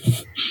it."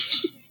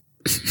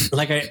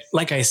 right?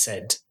 Like I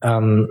said,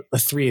 the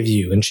three of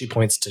you, and she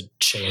points to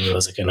Che and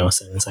Rosic and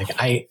Osa, and it's like,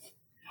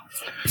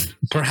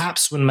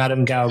 perhaps when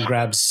Madame Gao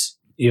grabs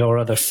your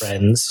other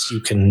friends, you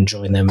can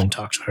join them and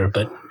talk to her,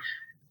 but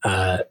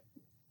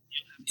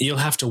you'll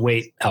have to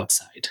wait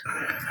outside.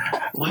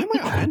 Why am I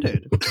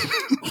offended?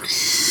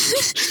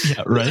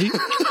 Yeah, right?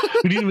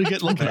 We didn't even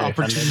get like an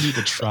opportunity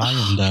to try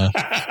and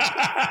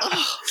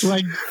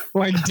like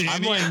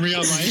Danny in real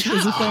life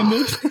is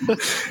offended.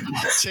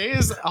 Jay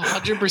is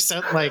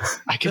 100% like,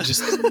 I could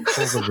just pull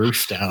the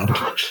roof down.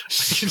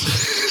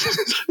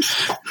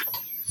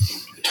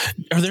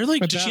 Are there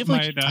like, But does she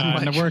that have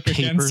like might work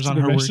papers against on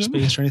the her mission?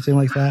 workspace or anything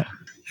like that?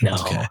 No.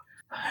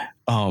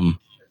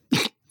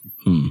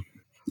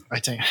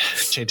 Okay.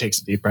 Jay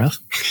takes a deep breath.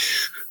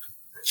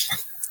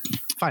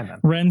 Fine then.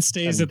 Ren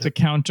stays at the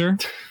counter,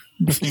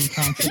 looking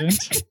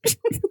confident.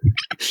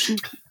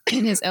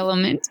 In his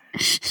element.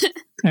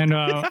 And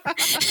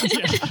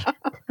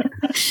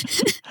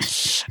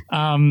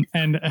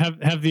and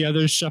have the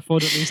others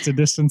shuffled at least a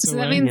distance So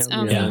away. that means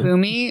Yeah.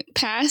 Boomy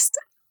passed.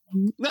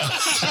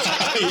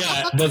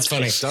 Yeah, that's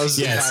funny. It does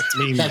in Yes, fact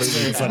mean that's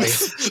very funny.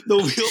 The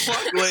wheel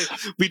walk away.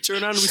 We turn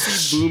on and we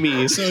see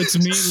Boomy. So it's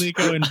me,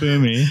 Liko, and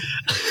Boomy.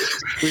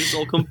 We're just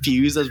all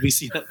confused as we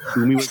see that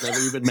Boomy was never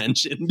even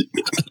mentioned.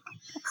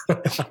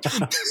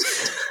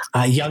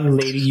 Young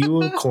lady,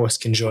 you of course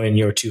can join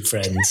your two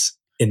friends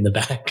in the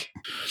back.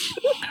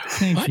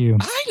 Thank you.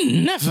 I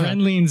never.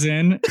 Ren leans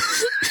in.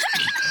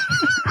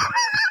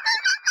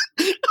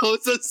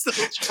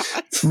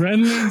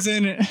 Ren leans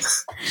in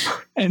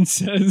and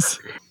says,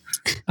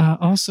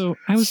 also,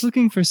 I was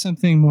looking for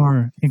something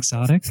more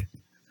exotic.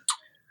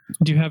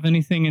 Do you have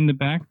anything in the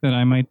back that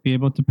I might be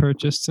able to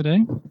purchase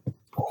today?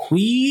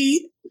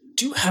 We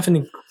do have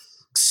an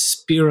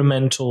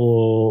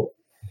experimental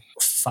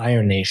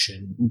Fire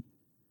Nation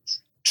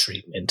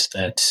treatment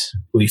that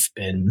we've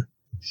been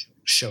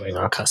showing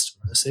our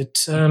customers.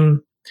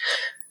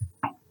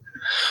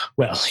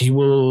 Well, you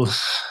will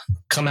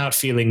come out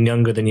feeling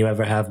younger than you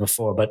ever have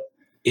before, but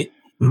it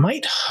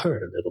might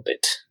hurt a little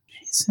bit.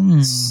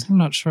 I'm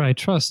not sure I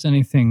trust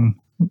anything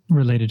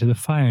related to the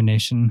Fire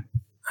Nation.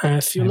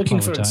 If you're I looking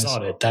apologize. for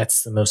exotic,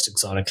 that's the most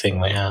exotic thing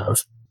we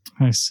have.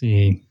 I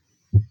see.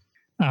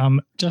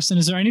 Justin,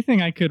 is there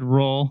anything I could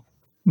roll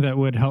that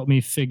would help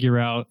me figure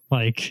out,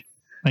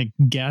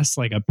 guess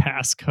like a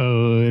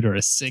passcode or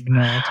a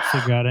signal to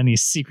figure out any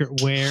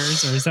secret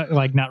wares, or is that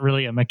like not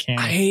really a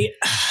mechanic?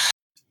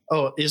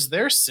 Oh, is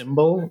there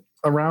symbol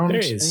around There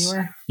is.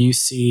 anywhere? You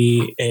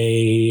see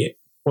a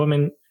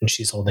woman, and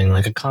she's holding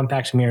like a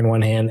compact mirror in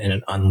one hand and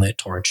an unlit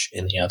torch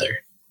in the other.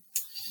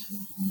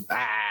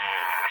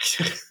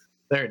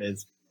 There it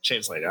is.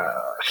 Shade's like,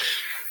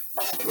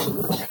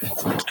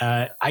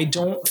 I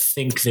don't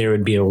think there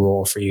would be a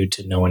role for you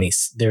to know any.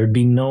 There would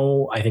be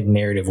no, I think,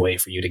 narrative way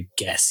for you to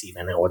guess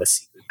even at what a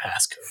secret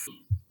passcode.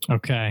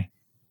 Okay.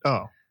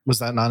 oh, was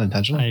that not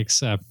intentional? I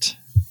accept.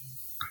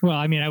 Well,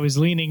 I mean, I was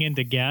leaning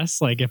into guess,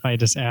 like if I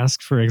just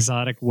asked for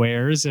exotic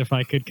wares, if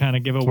I could kind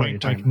of give a What are you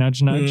wink, like talking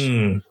nudge, nudge,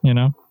 Mm. you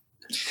know.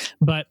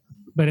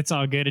 But it's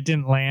all good. It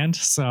didn't land,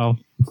 so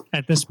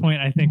at this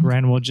point, I think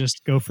Ren will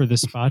just go for the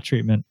spot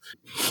treatment.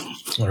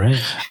 All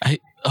right.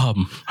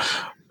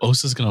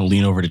 Osa's gonna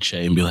lean over to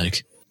Che and be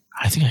like,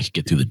 I think I could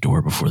get through the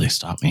door before they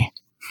stop me.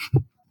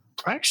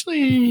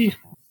 Actually,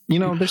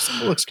 this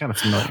symbol looks kind of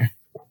familiar.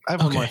 I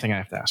have one more Okay. thing I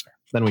have to ask her.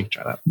 Then we can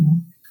try that.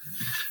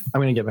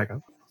 I'm going to get back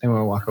up. I'm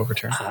going to walk over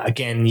to her.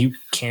 Again, you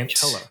can't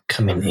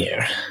come in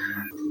here.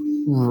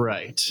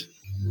 Right.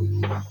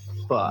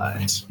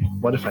 But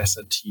what if I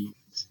said to you?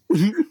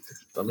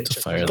 Let me The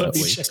check fire my that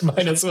notes waits. Check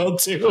mine as well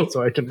too.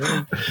 so I can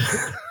remember.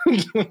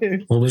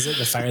 What was it?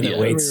 The fire that Yeah,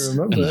 waits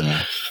remember And that.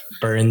 then,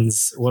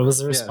 burns. What was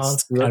the Yes.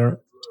 response? Yep. I don't.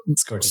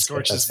 Scorches.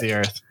 Scorches the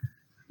earth.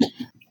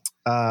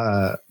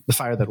 The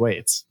fire that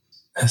waits.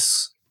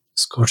 Yes.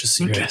 Scorches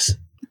the Okay. earth.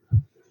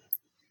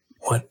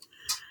 What?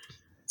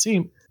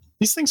 See,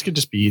 these things could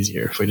just be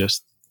easier if you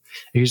just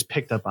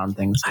picked up on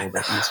things a little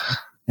bit easier.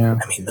 Yeah.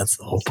 I mean, that's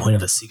the whole point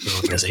of a secret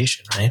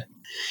organization, right?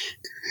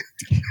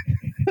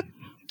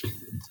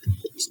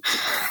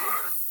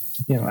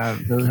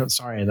 I'm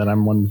sorry that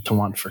I'm one to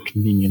want for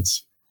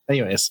convenience.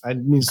 Anyways, I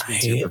need to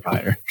speak to your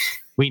provider.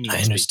 We need I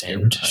to speak to your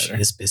understand. She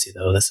provider. is busy,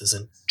 though. This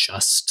isn't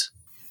just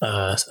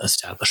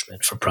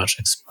establishment for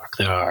Project Spark.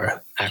 There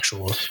are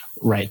actual.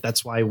 Right.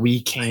 That's why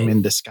we came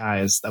in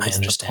disguise. That I was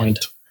the understand. point.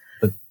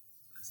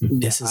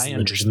 This is I a legitimate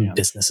understand.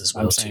 business as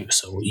I'm well, saying- too.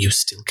 So you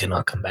still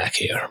cannot come back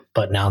here.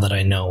 But now that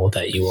I know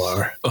that you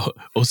are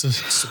Osa's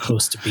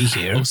supposed to be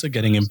here, Osa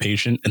getting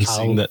impatient and I'll-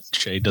 seeing that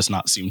Che does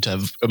not seem to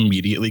have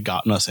immediately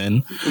gotten us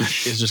in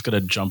is just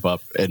going to jump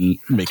up and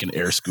make an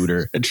air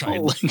scooter and try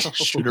and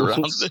shoot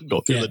around and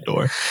go through Yeah. the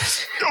door.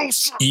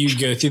 you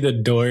go through the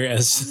door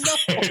as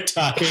they're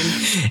talking,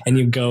 and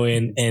you go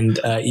in, and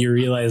you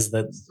realize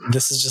that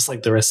this is just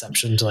like the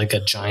reception to like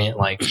a giant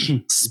like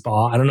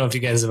spa. I don't know if you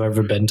guys have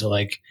ever been to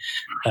like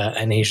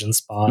an Asian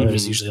spa.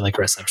 There's usually like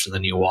a reception,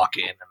 then you walk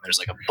in, and there's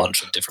like a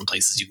bunch of different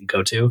places you can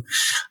go to,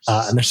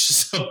 and there's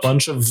just a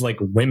bunch of like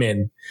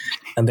women,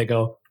 and they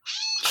go.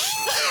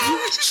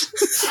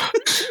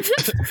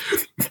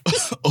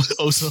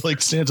 Osa like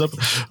stands up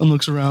and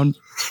looks around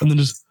and then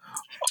just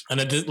And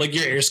it, like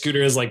your air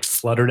scooter is like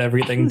fluttered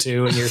everything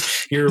too, and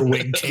your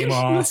wig came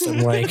off,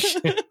 and like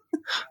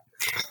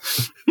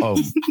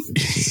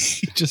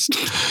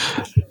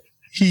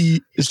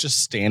he is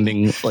just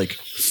standing like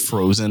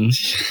frozen,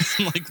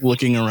 like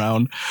looking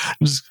around,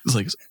 just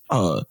like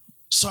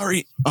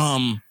sorry,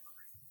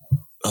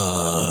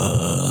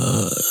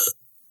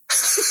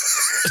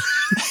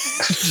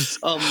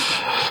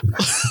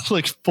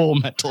 like full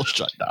mental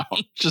shutdown,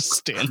 just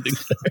standing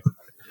there.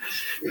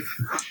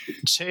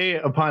 Che,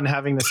 upon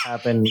having this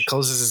happen,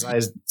 closes his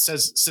eyes,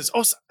 says,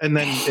 "Oh," and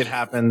then it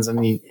happens,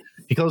 and he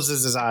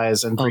closes his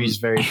eyes and breathes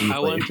very deeply. I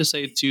wanted to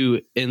say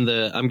too,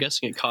 I'm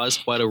guessing it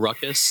caused quite a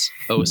ruckus.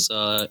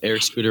 Osa air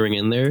scootering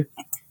in there.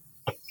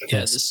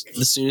 yes,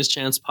 The soonest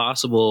chance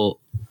possible,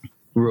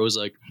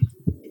 Rosa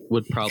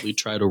would probably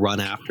try to run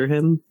after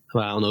him.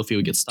 I don't know if he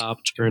would get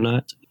stopped or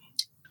not.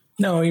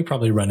 no, you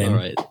probably run in. All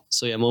right.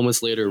 So yeah,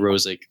 moments later,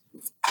 Rosa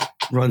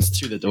runs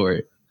through the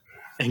door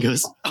and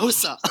goes,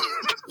 "Osa,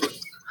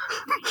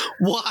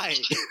 why?"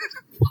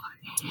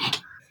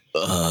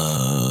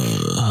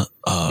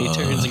 He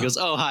turns and goes,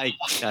 "Oh, hi,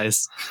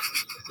 guys."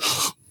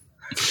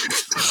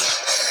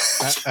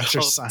 After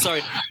Oh, sign.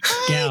 sorry,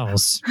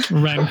 Gals,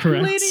 Ren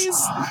corrects.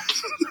 ladies.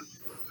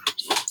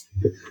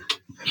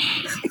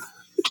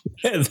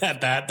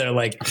 that they're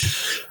like,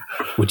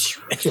 would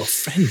you and your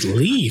friend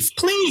leave,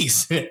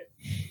 please?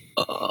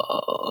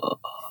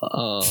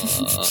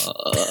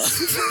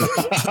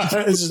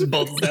 It's just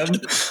both of them.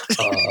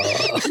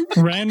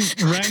 Ren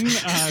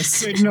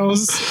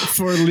signals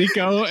for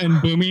Liko and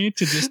Boomy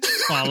to just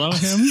follow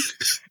him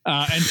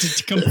and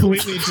to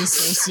completely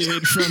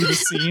dissociate from the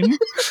scene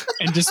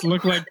and just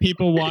look like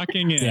people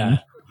walking in. Yeah.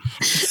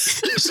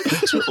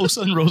 So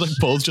Osa and Rose like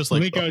both just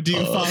like Liko, do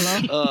you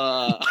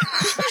follow?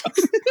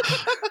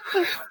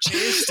 Che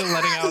is still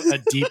letting out a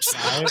deep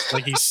sigh,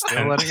 like he's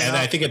still letting it And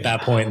out. I think at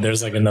that point,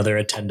 there's like another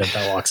attendant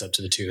that walks up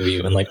to the two of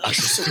you and like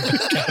ushers you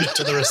back out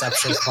into the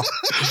reception hall.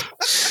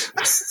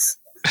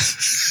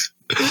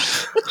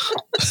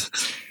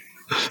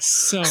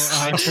 So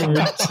I turn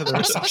back to the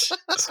reception.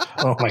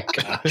 Oh my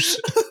gosh.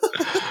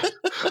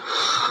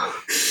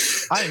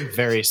 I'm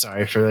very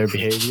sorry for their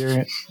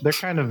behavior. They're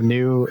kind of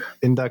new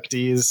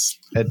inductees.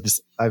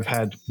 I've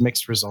had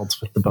mixed results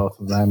with the both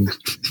of them.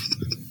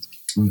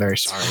 I'm very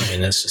sorry. I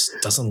mean, this just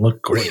doesn't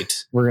look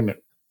great. We're gonna.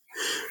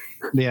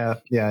 Yeah,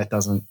 it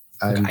doesn't.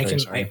 I'm I very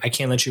sorry.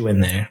 can't let you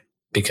in there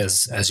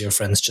because, as your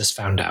friends just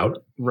found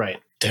out, Right.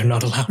 they're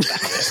not allowed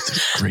back there.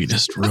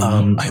 greatest room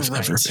Um, I've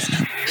ever been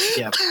in.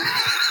 Yep.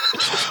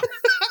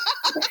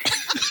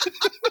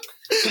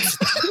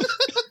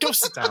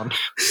 sit down.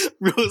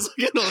 Rose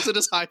can also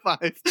just high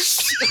five.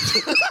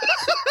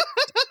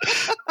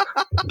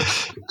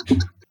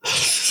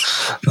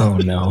 Oh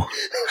no.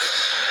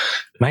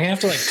 Am I gonna have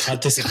to like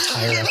cut this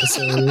entire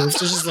episode? We have to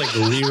just like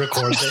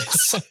re-record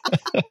this.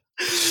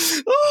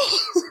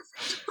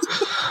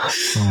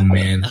 Oh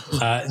man.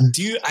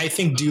 Do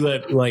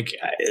let like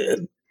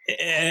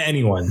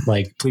anyone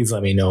like please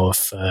let me know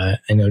if I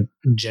know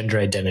gender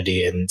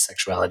identity and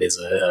sexuality is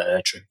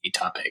a tricky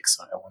topic,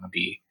 so I want to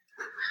be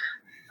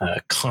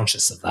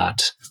conscious of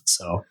that.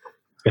 So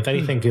if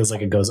anything feels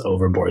like it goes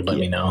overboard, let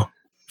me know.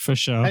 For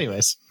sure.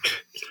 Anyways.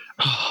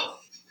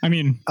 I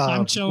mean,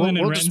 I'm chilling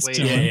and Ren's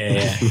chilling.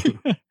 Yeah.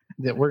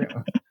 Yeah, we're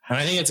gonna. And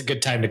I think it's a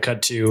good time to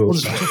cut to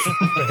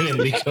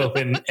Liko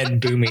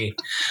and Boomy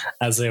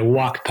as they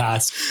walk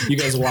past. You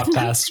guys walk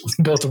past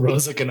both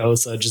Rozak and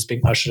Osa just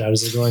being ushered out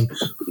as they're going.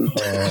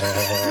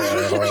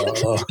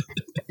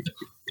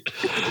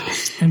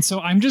 And so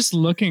I'm just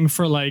looking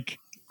for like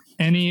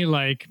any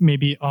like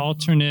maybe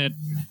alternate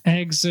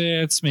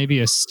exits, maybe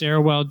a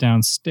stairwell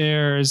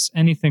downstairs,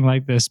 anything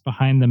like this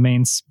behind the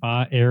main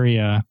spa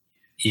area.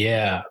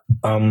 Yeah.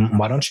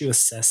 Why don't you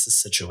assess the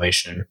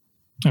situation?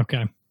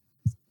 Okay.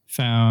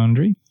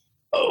 Foundry.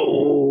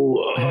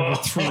 Oh, I have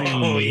a 3.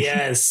 Oh,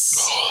 yes.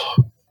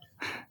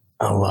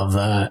 I love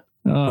that.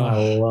 Oh,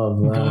 I love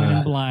I'm going in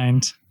that.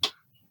 blind.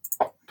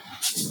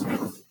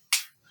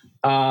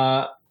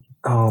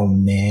 Oh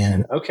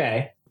man.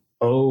 Okay.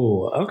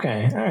 Oh,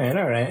 okay. All right.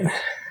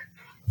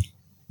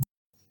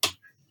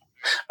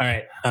 All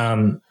right.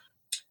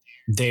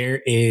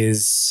 There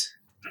is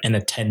an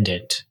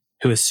attendant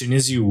who, as soon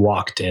as you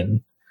walked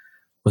in,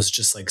 was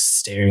just like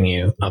staring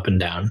you up and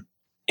down.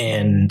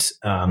 And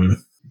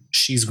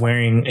she's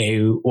wearing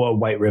a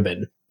white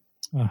ribbon.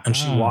 Uh-huh. And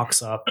she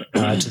walks up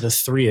to the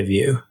three of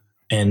you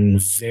and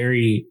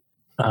very,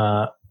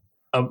 not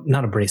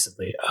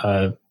abrasively,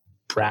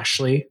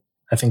 brashly,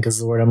 I think is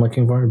the word I'm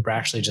looking for.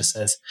 Brashly just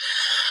says,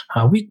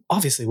 we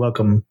obviously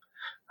welcome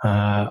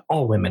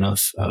all women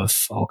of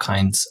all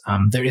kinds.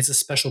 There is a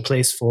special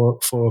place for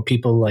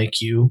people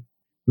like you,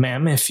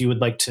 ma'am, if you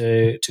would like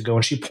to go.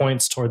 And she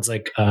points towards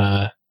like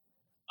a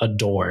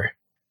door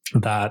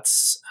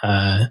that's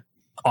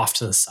off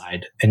to the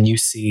side, and you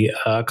see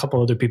a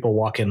couple other people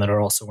walk in that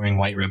are also wearing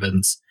white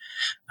ribbons,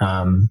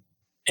 and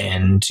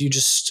you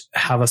just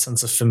have a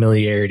sense of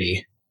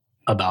familiarity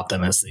about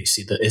them as you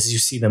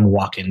see them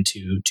walk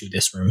into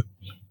this room.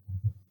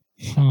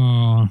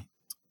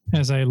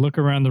 As I look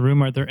around the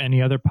room, are there any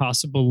other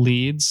possible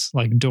leads,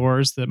 like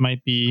doors that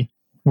might be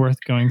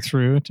worth going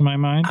through? To my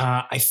mind,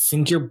 I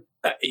think you're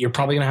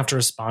probably gonna have to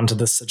respond to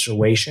this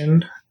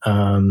situation.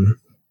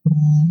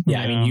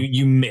 Yeah, I mean,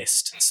 you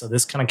missed, so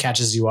this kind of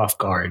catches you off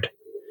guard.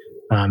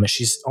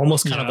 She's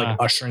almost kind of like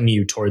ushering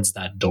you towards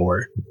that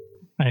door.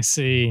 I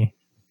see.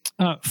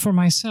 For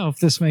myself,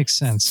 this makes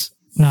sense.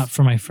 Not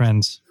for my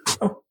friends.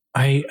 Oh,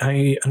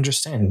 I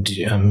understand.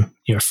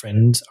 Your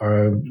friends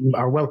are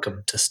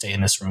welcome to stay in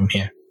this room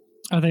here.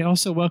 Are they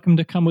also welcome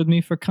to come with me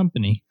for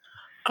company?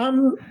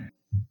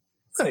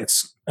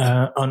 It's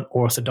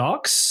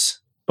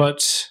unorthodox,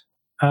 but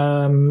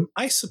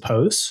I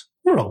suppose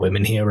we're all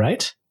women here,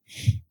 right?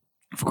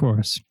 Of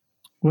course.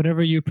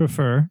 Whatever you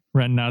prefer,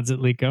 Ren nods at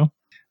Liko.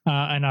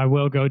 And I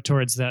will go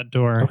towards that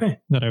door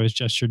that I was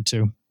gestured to.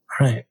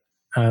 All right.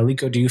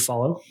 Liko, do you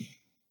follow?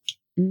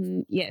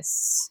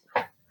 Yes.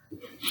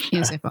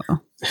 Yes, I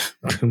follow.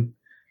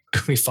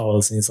 He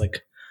follows and he's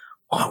like,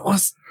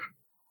 what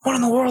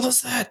in the world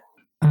is that?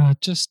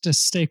 Just to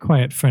stay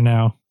quiet for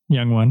now,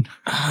 young one.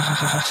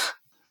 I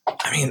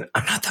mean,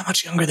 I'm not that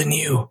much younger than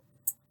you.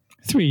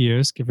 3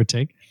 years, give or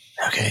take.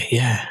 Okay,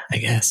 yeah, I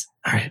guess.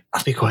 All right,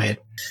 I'll be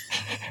quiet.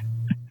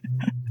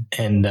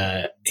 And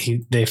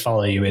they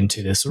follow you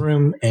into this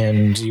room,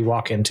 and you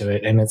walk into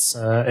it, and it's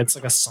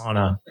like a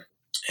sauna,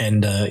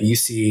 and you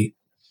see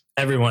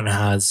everyone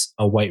has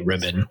a white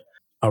ribbon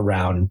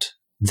around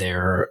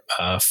their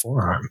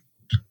forearm.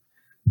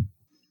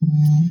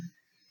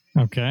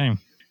 Okay.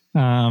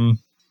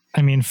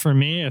 I mean, for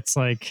me, it's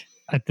like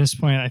at this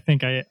point, I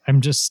think I'm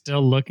just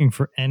still looking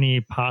for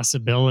any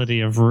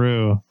possibility of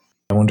Rue.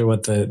 I wonder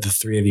what the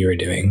three of you are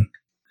doing.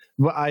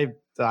 Well, I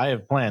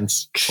have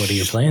plans. What are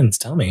your plans?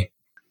 Tell me.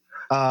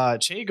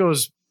 Che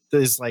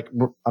is like,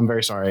 I'm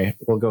very sorry.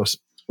 We'll go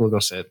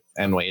sit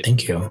and wait.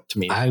 Thank you. To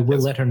meet. I will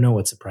let her know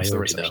it's a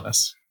priority, the though.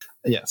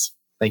 Yes,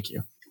 thank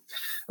you.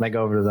 And I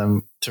go over to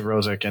them, to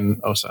Rozak and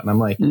Osa, and I'm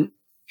like,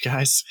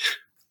 guys.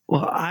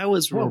 Well, I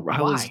was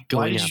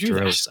going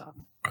after Osa.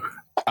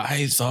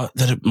 I thought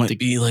that it might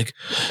be like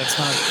That's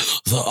not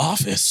The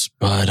Office,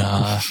 but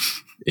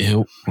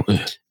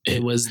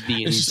it was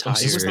the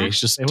entire. It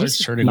just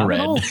starts turning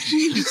red.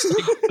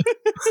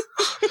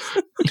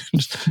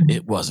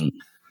 It wasn't.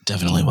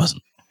 Definitely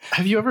wasn't.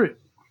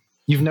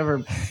 You've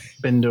never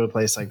been to a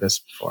place like this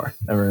before?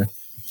 Never?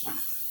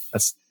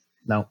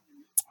 No,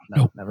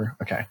 Nope. Never.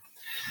 Okay.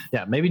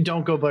 Yeah, maybe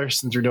don't go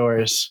bursting through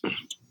doors,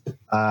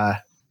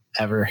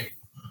 ever.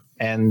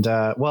 And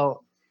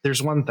well,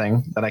 there's one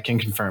thing that I can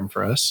confirm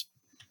for us.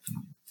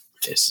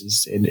 This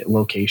is a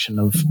location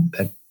of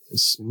that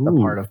is a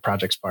part of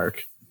Project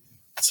Spark.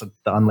 So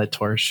the unlit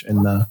torch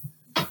and the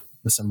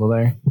symbol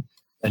there.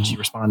 And she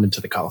responded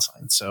to the call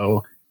sign.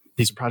 So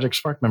these are Project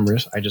Spark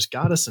members. I just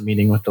got us a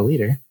meeting with the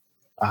leader.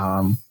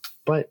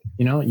 But,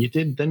 you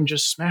did then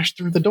just smash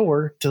through the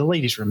door to the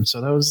ladies' room.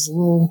 So that was a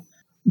little...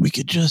 We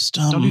could just...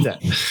 don't do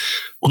that.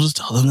 We'll just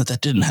tell them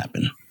that didn't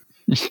happen.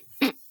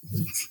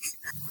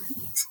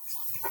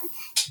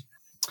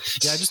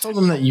 Yeah, I just told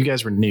them that you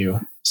guys were new.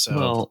 So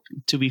Well,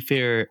 to be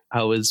fair,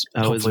 I was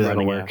Hopefully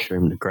that'll running work. after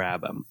him to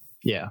grab him.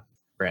 yeah,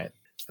 right.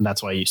 And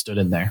that's why you stood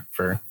in there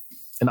for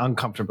an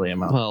uncomfortably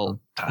amount. Well, of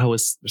time.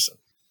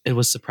 it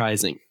was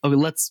surprising. Okay,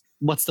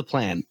 what's the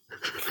plan?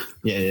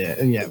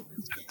 Yeah.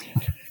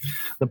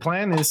 The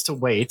plan is to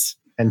wait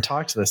and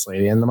talk to this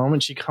lady, and the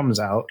moment she comes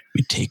out,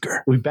 We take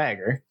her. we bag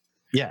her.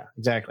 Yeah,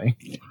 exactly.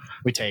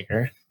 We take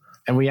her,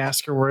 and we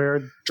ask her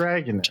where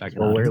Dragon is.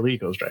 Dragon Where Eye.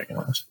 Lico's Dragon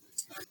is.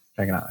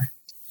 Dragon Eye.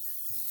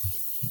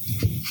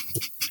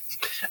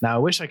 Now, I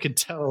wish I could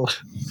tell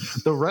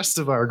the rest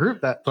of our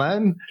group that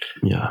plan,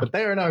 Yeah. but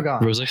they are now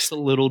gone. Rozek's a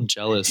little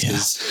jealous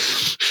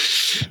because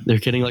they're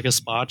getting like a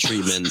spa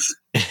treatment.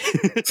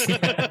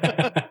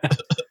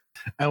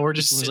 And we're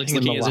just Rozek's sitting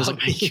in the looking at it, like,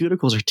 my lobby.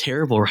 cuticles are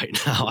terrible right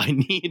now. I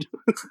need.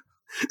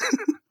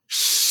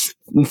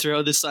 And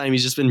throughout this time,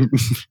 he's just been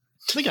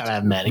They gotta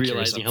have manicures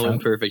realizing up how front.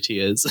 imperfect he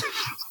is.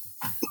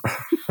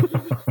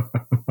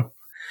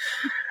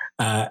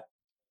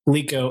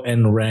 Liko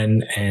and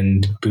Ren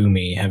and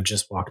Boomy have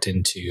just walked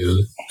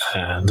into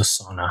the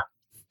sauna.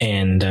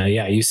 And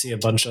you see a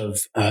bunch of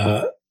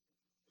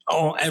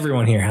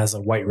everyone here has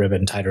a white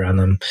ribbon tied around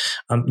them.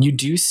 You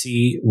do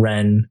see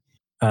Ren.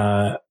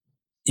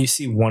 You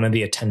see one of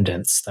the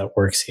attendants that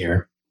works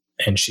here,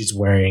 and she's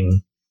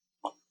wearing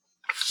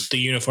the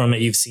uniform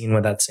that you've seen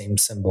with that same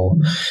symbol,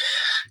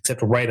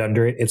 except right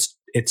under it,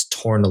 it's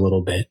torn a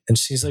little bit, and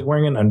she's like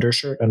wearing an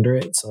undershirt under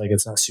it, so like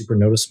it's not super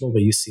noticeable,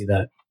 but you see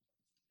that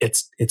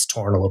it's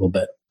torn a little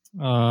bit.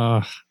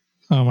 Oh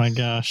my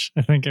gosh.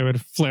 I think I would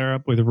flare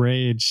up with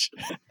rage.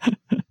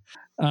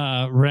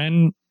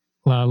 Ren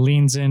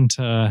leans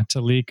into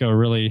Liko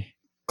really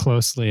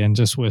closely and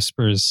just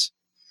whispers,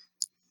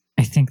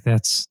 I think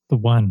that's the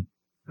one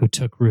who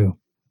took Rue,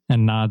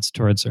 and nods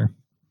towards her.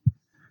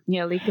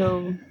 Yeah,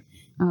 Liko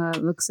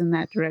looks in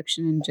that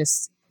direction and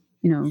just,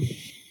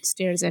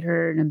 stares at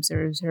her and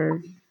observes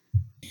her.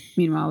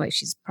 Meanwhile, like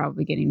she's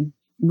probably getting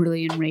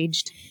really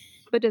enraged,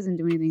 but doesn't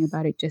do anything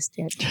about it just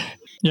yet.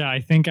 Yeah, I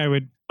think I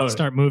would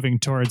start moving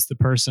towards the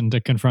person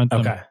to confront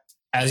them. Okay.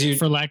 As you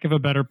For lack of a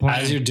better plan.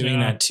 As you're doing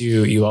that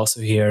too, you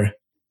also hear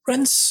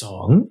Ren's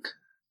song,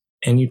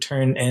 and you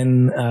turn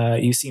and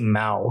you see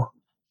Mao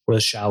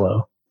with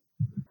Shallow.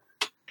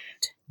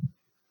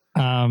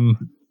 Am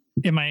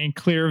I in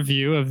clear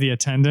view of the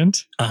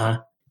attendant? Uh-huh.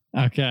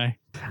 Okay.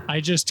 I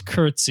just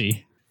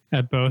curtsy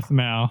at both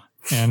Mao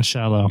and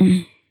Shallow.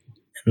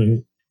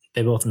 And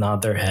they both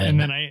nod their head.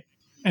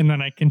 And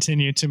then I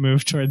continue to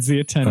move towards the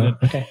attendant.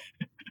 Okay.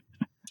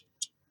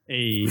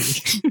 Hey.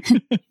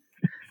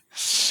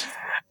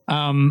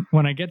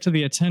 When I get to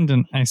the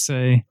attendant, I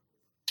say,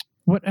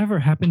 whatever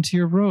happened to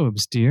your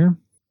robes, dear?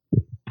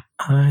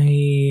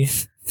 I'm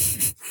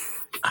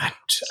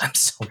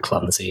so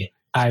clumsy.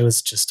 I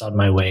was just on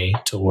my way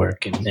to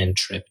work and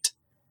tripped.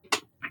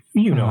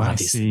 You know how I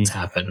these see. things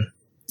happen.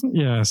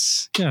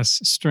 Yes,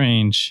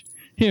 strange.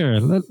 Here,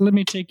 let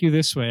me take you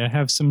this way. I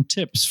have some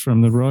tips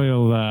from the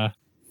Royal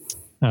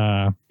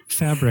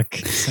Fabric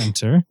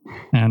Center,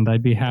 and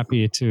I'd be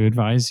happy to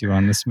advise you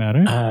on this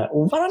matter.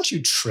 Why don't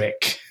you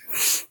trick?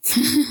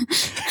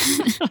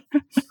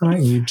 Why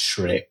don't you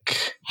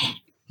trick?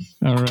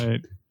 All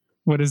right.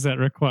 What does that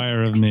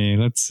require of me?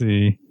 Let's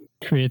see.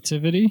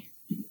 Creativity,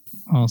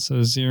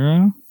 also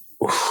 0.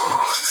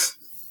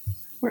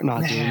 We're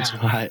not doing too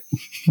hot.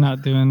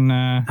 Not doing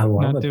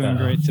love it, though.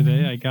 great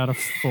today. I got a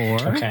 4.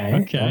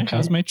 Okay.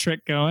 How's my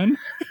trick going?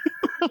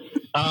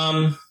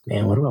 Man,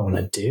 what do I want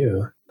to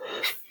do?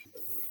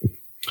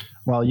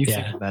 Well, you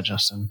think of that,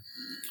 Justin.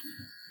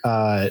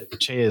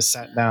 Che is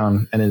sat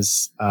down and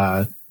is,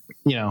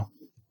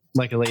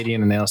 like a lady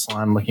in a nail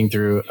salon looking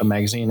through a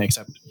magazine,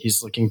 except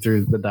he's looking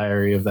through the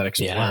diary of that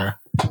explorer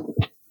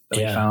that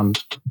we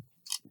found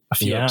a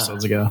few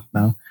episodes ago.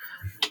 No.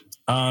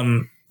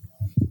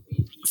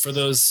 For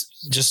those,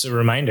 just a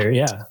reminder,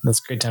 that's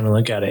a great time to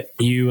look at it.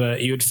 You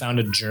had found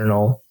a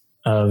journal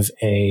of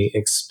a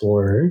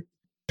explorer.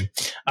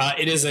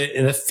 It is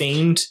the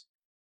famed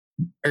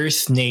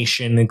Earth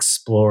Nation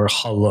explorer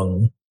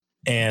Halung,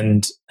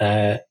 and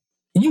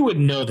you would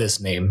know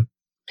this name.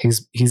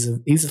 He's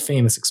a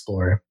famous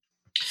explorer,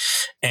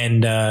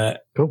 and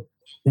cool.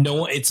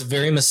 No, it's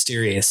very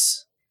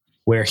mysterious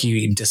where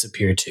he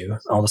disappeared to.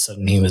 All of a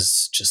sudden, he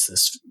was just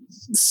this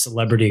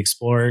celebrity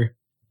explorer,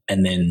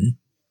 and then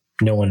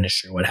no one is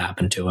sure what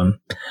happened to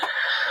him.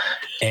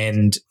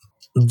 And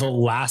the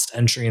last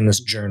entry in this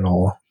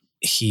journal,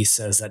 he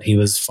says that he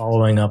was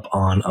following up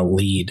on a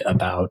lead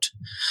about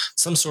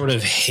some sort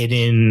of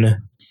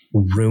hidden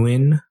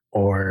ruin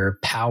or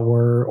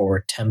power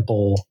or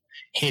temple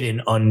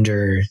hidden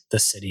under the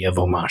city of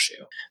Omashu.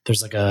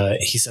 There's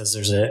he says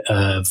there's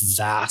a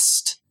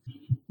vast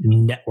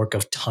network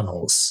of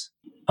tunnels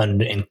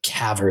and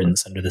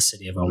caverns under the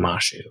city of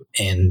Omashu.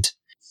 And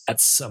at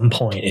some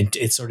point,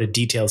 it sort of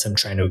details him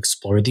trying to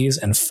explore these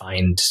and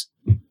find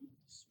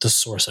the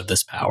source of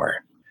this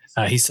power.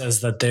 He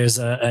says that there's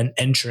an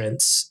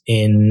entrance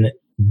in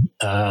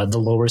the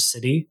lower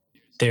city.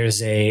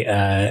 There's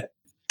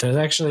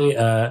actually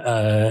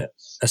a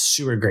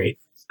sewer grate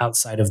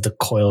outside of the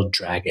coiled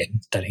dragon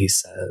that he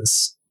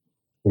says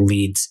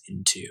leads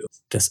into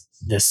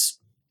this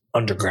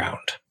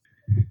underground.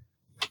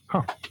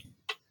 Huh.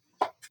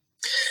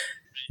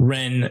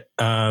 Ren,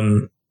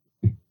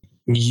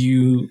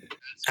 you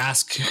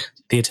ask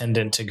the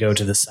attendant to go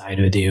to the side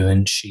with you,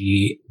 and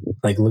she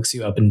looks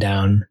you up and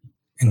down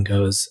and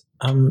goes,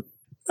 well,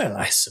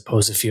 I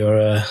suppose if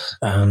you're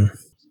I'm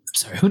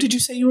sorry, who did you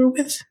say you were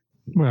with?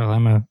 Well,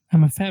 I'm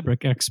a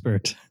fabric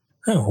expert.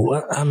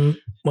 Oh,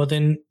 well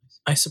then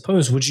I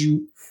suppose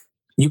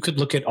you could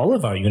look at all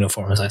of our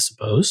uniforms, I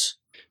suppose.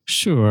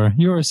 Sure,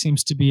 yours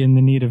seems to be in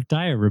the need of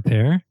dire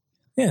repair.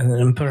 Yeah,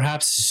 and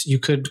perhaps you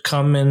could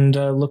come and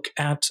look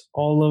at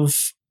all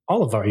of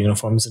our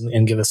uniforms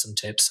and give us some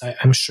tips.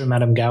 I'm sure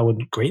Madame Gao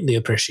would greatly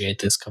appreciate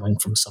this coming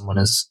from someone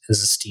as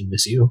esteemed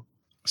as you.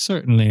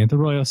 Certainly, the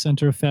Royal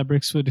Center of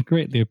Fabrics would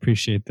greatly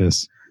appreciate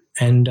this.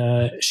 And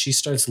she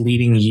starts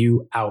leading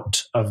you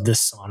out of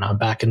this sauna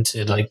back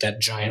into that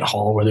giant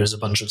hall where there's a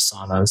bunch of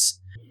saunas.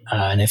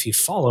 And if you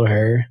follow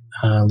her,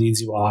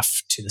 leads you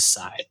off to the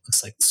side.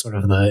 Looks like sort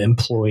of the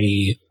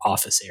employee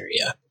office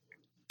area.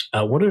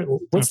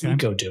 What's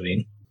Liko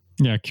doing?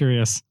 Yeah,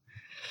 curious.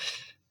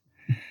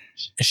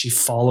 Is she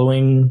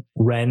following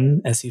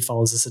Ren as he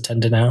follows this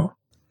attendant out?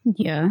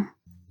 Yeah.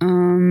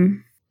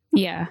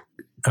 Yeah.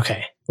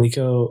 Okay.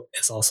 Liko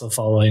is also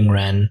following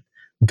Ren.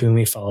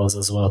 Boomy follows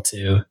as well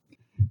too.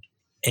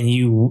 And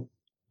you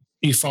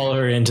follow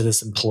her into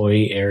this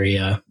employee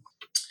area.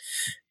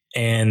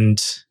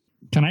 And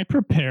can I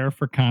prepare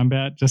for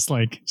combat? Just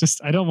I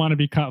don't want to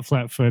be caught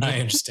flat-footed. I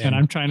understand. And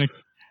I'm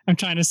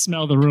trying to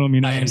smell the room,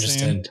 you know what I'm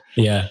saying?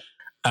 Yeah.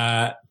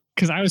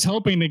 Because I was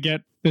hoping to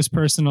get this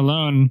person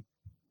alone,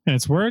 and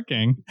it's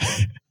working.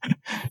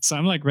 So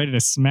I'm ready to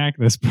smack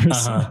this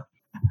person. Uh-huh.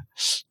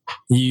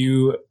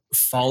 You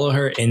follow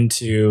her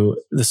into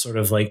the sort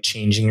of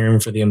changing room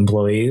for the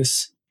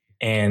employees,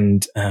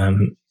 and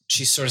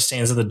she sort of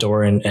stands at the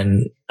door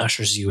and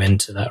ushers you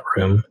into that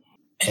room.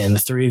 And the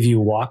three of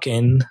you walk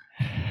in,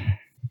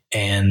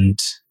 and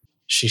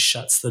she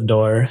shuts the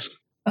door.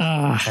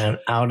 And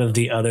out of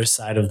the other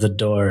side of the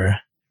door,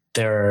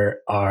 there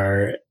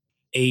are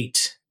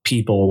 8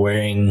 people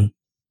wearing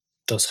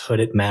those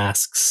hooded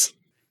masks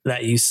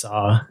that you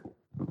saw.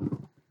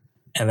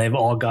 And they've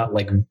all got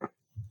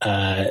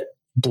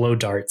blow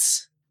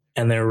darts,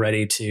 and they're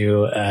ready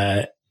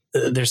to,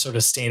 they're sort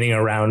of standing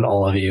around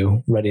all of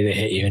you, ready to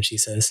hit you. And she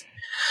says,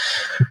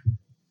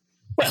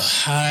 well,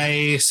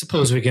 I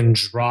suppose we can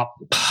drop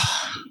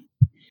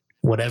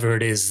whatever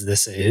it is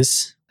this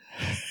is.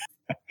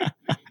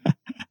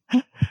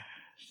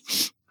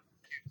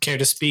 Care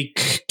to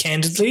speak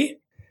candidly?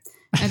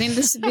 I think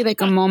this would be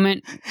a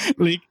moment.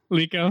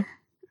 Liko?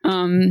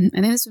 I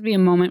think this would be a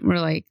moment where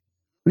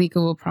Liko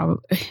will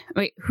probably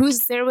wait.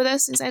 Who's there with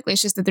us exactly?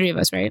 It's just the 3 of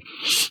us, right?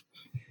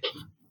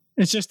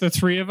 It's just the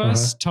 3 of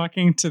us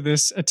talking to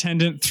this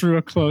attendant through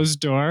a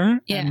closed door.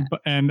 Yeah.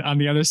 And on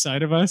the other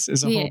side of us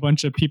is a whole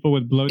bunch of people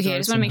with blow darts. Okay, I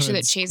just want to make sure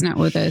that Che's not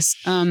with us.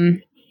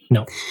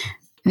 No.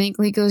 I think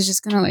Liko's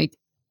just gonna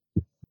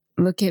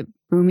look at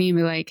Boomy and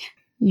be like,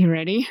 "You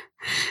ready?"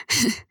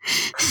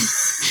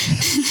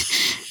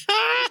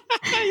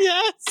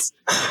 Yes,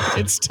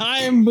 it's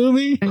time,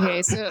 Boomy.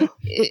 Okay, so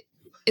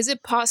is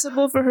it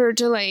possible for her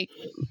to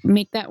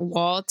make that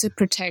wall to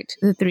protect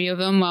the 3 of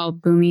them while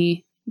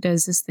Boomy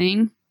does this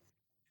thing?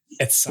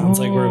 It sounds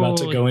like we're about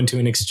to go into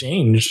an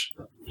exchange.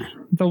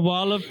 The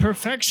wall of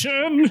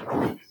perfection.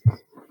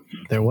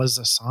 There was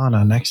a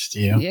sauna next to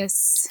you.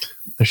 Yes.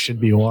 There should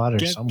be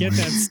water somewhere. Get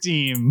that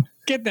steam.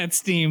 Get that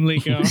steam,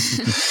 Liko.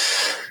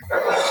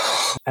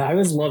 I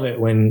always love it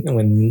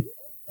when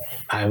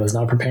I was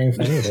not preparing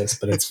for any of this,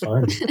 but it's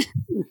fun.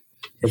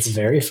 It's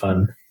very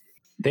fun.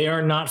 They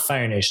are not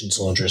Fire Nation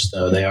soldiers,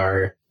 though. They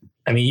are.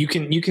 I mean, you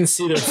can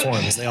see their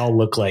forms. They all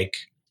look like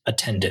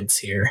attendants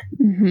here.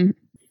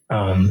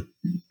 Mm-hmm.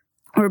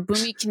 Or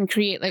Boomy can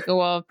create a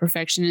wall of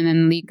perfection, and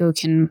then Liko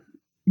can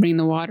bring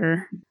the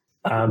water.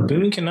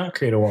 Boomy cannot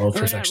create a wall of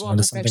perfection. That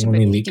is something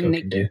only Liko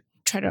can do.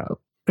 Try to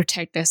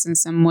protect us in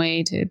some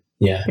way to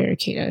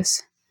barricade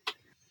us.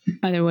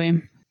 Either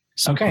way.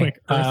 Some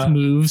quick earth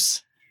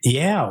moves.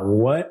 Yeah.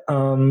 What?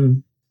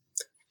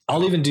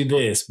 I'll even do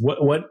this.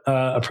 What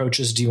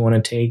approaches do you want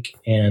to take?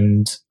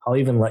 And I'll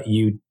even let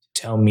you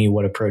tell me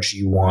what approach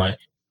you want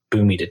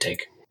Boomy to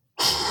take.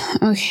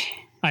 Okay.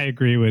 I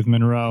agree with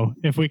Monroe.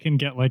 If we can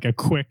get a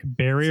quick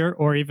barrier,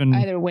 or even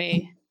either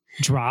way,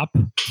 drop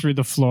through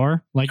the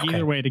floor,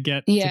 either way to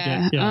get.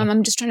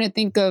 I'm just trying to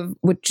think of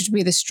which would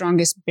be the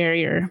strongest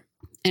barrier,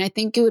 and I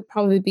think it would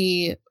probably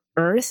be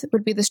earth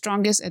would be the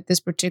strongest at this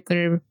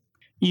particular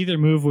either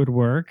move would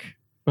work,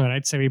 but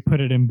I'd say we put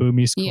it in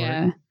Boomy's court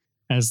Yeah.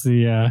 as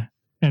the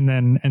and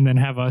then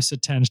have us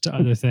attend to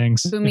other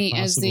things. if Boomy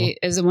as possible.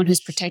 the one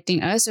who's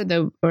protecting us, or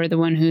the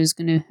one who's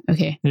gonna.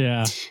 Okay.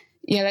 Yeah.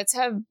 Yeah. Let's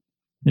have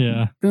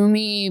Yeah.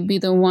 Boomy be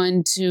the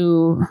one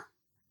to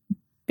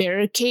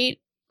barricade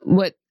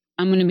what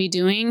I'm going to be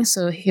doing,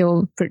 so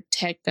he'll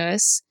protect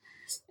us,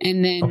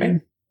 and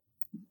then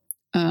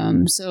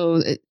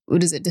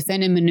what is it?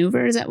 Defend and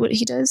maneuver? Is that what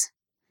he does?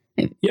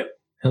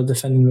 He'll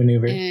defend and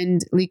maneuver.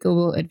 And Liko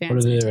will advance.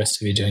 What are the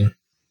rest of you doing?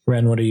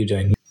 Ren, what are you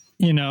doing?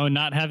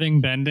 Not having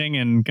bending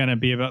and gonna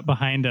be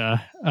behind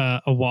a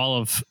wall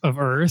of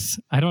earth.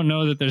 I don't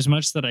know that there's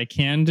much that I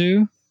can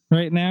do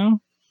right now.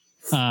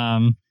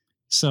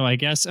 So I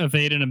guess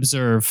evade and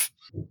observe.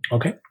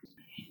 Okay.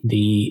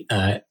 The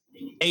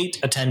 8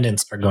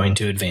 attendants are going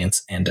to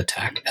advance and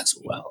attack as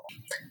well.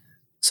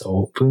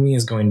 So Boomy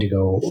is going to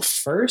go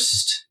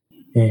first.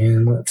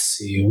 And let's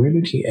see, where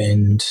did he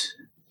end?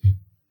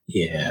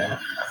 Yeah,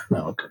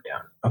 that'll go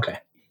down. Okay.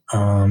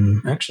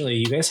 Actually,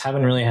 you guys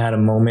haven't really had a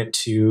moment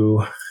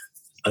to.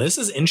 This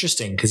is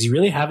interesting because you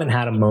really haven't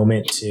had a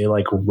moment to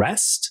like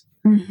rest.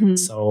 Mhm.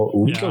 So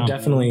Liko Yeah.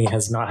 definitely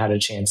has not had a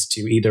chance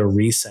to either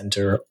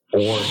recenter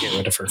or get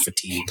rid of her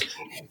fatigue.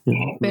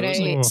 But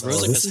Oh.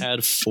 Rose has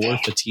had 4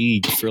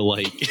 fatigue for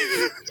like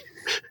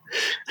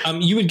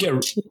You would get.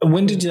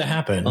 When did that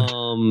happen?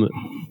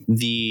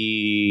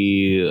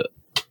 the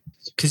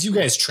Because you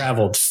guys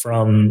traveled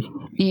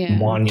from Yeah.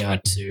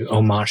 Wanya to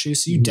Omashu,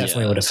 so you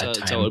definitely would have had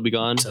so it time would be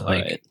gone. to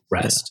like Alright.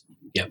 rest.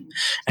 Yep.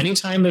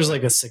 Anytime there's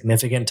like a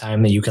significant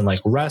time that you can like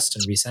rest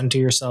and recenter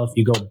yourself,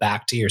 you go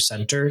back to your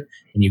center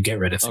and you get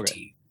rid of Okay.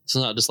 fatigue. So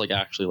not just like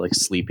actually like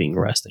sleeping,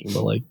 resting,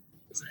 but like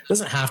It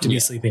doesn't have to be Yeah.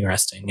 sleeping,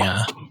 resting.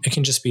 Yeah, it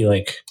can just be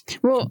like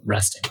Well,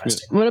 resting.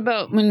 what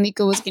about when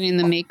Liko was getting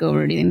the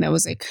makeover? Do you think that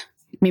was like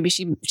maybe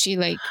she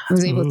like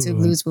was able to Ooh.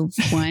 lose with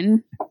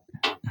one?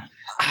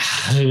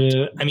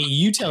 I mean,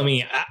 you tell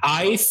me.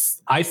 I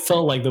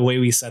felt like the way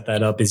we set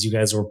that up is you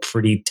guys were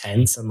pretty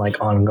tense and like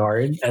on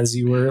guard as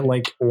you were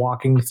like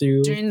walking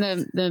through During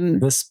the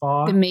the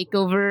spa. the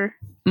makeover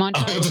Oh,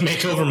 montage. the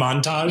makeover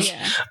montage.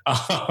 Yeah.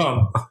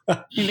 Um,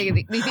 Do you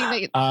think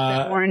like Uh,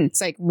 that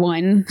warrants like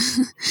one?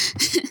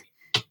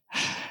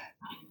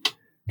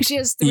 She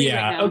has 3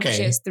 Yeah, right now. okay.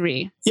 She has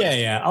 3.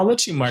 yeah. I'll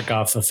let you mark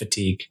off a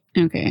fatigue.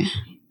 Okay.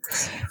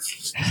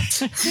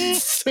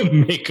 The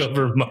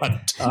makeover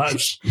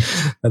montage.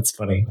 That's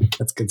funny.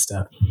 That's good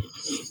stuff.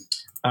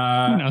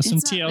 Some It's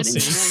not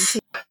TLC.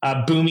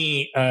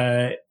 really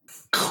Boomy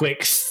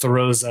quick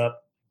throws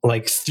up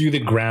like through the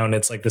ground.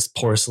 It's like this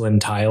porcelain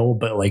tile,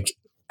 but like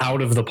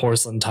out of the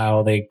porcelain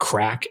tile, they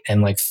crack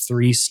and like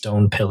 3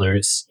 stone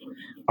pillars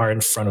are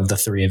in front of the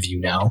 3 of you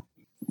now.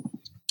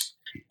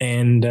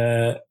 And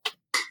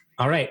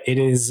all right, it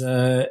is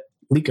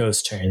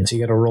Liko's turn. So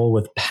you got to roll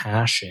with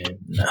passion.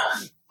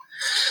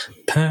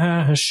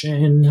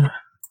 Passion.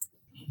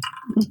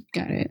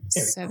 Got it.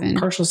 There we go. 7.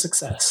 Partial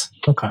success.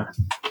 Okay.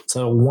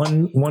 So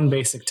one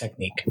basic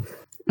technique.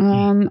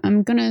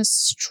 I'm gonna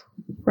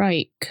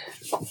strike.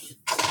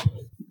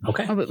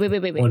 Okay. Oh, wait.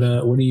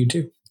 What do you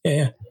do?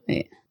 Yeah.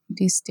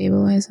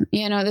 Destabilize.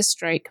 Yeah, no, this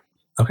strike.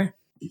 Okay.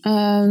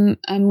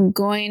 I'm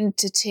going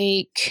to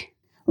take.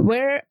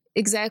 Where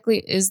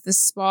exactly is the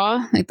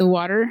spa? Like the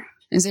water?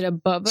 Is it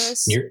above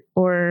us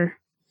or?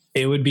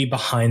 It would be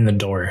behind the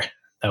door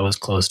that was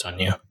closed on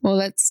you. Well,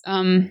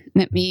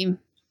 let me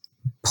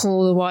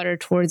pull the water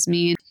towards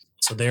me.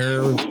 So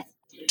they're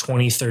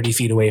 20, 30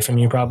 feet away from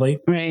you, probably.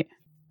 Right,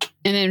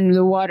 and then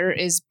the water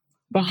is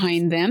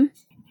behind them.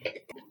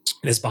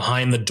 It is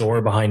behind the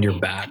door, behind your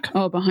back.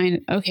 Oh,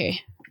 behind. Okay.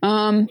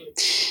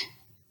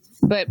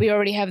 But we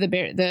already have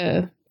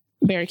the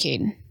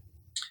barricade.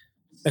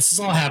 This is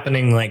all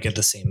happening like at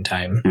the same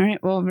time. All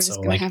right. Well, we're just So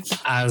gonna like have to.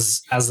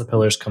 as the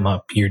pillars come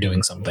up, you're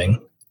doing something.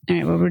 All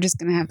right. Well, we're just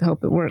gonna have to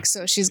hope it works.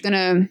 So she's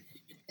gonna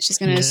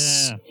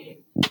Yeah.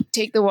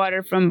 take the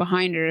water from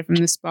behind her from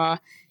the spa,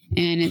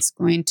 and it's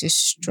going to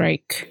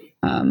strike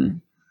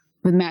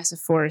with massive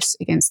force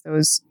against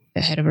those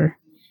ahead of her.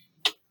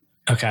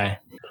 Okay.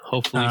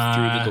 hopefully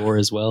through the door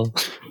as well.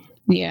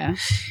 Yeah.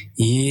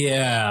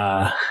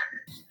 Yeah.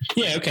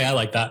 Yeah, okay, I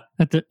like that.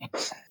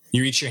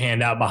 You reach your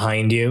hand out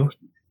behind you,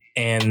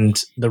 and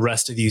the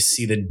rest of you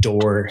see the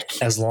door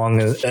as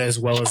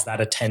well as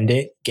that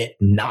attendant get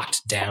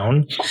knocked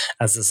down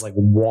as this like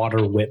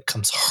water whip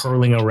comes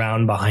hurling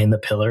around behind the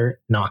pillar,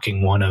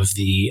 knocking one of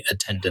the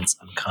attendants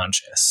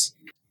unconscious.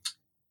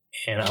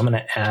 And I'm going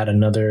to add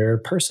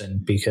another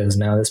person because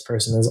now this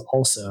person is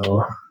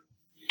also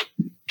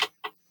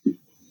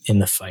in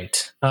the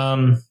fight.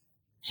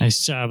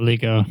 Nice job,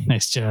 Liko.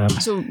 Nice job.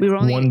 So we were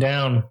only One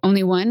down.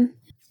 only one.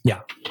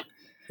 Yeah.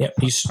 Yep.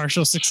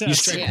 Partial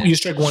success. You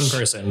strike one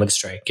person with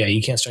strike. Yeah,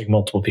 you can't strike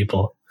multiple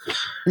people.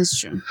 That's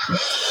true.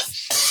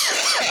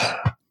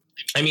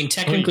 I mean,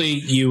 technically,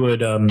 you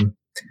would. I mean,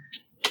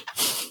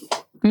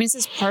 this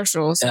is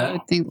partial, so I Yeah.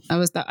 would think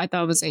I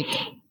thought it was like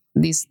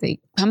these.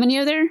 How many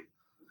are there?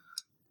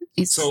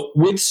 It's, So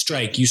with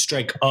strike, you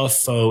strike a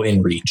foe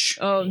in reach.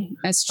 oh,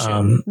 that's true.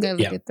 Um, Gotta look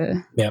yeah. at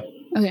the. Yep.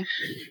 Okay.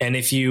 And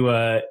if you,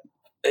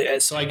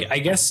 so I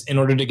guess in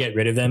order to get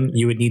rid of them,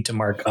 you would need to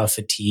mark a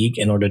fatigue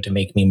in order to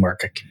make me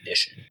mark a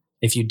condition.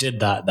 If you did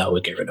that, that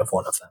would get rid of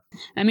one of them.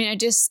 I mean, I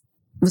just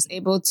was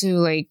able to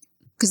like,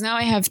 because now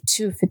I have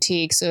 2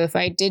 fatigue. So if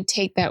I did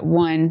take that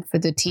one for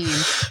the team,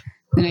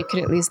 then I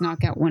could at least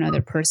knock out one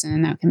other person,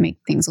 and that can make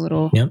things a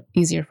little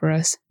easier for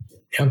us.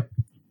 Yep.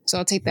 So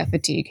I'll take that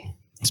fatigue.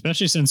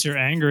 Especially since you're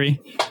angry.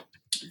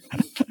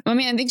 I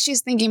mean, I think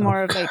she's thinking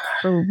more of like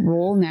her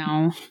role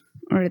now,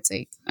 or it's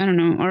like, I don't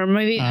know, or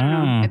maybe, I don't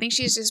know. I think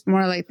she's just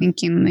more like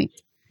thinking like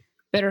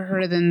better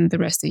her than the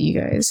rest of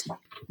you guys.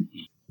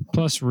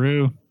 Plus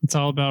Rue. It's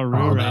all about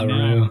Rue right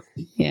now.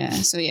 Yeah.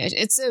 So yeah,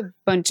 it's a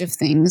bunch of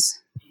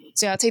things.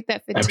 So I'll take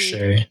that fatigue, I'm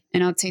sure.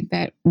 and I'll take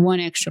that one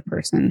extra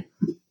person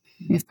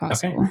if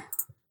possible. Okay.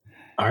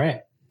 All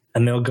right.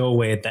 And they'll go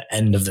away at the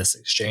end of this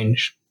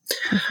exchange.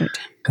 Perfect.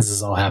 Because this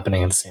is all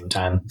happening at the same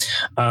time.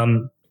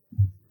 I'm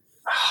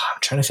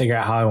trying to figure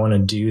out how I want to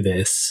do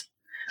this.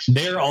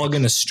 They're all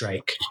going to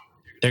strike.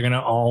 They're going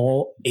to,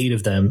 all 8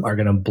 of them are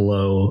going to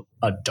blow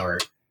a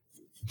dart.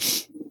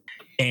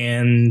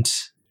 And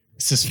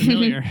this is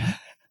familiar.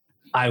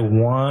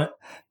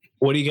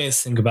 What do you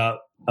guys think about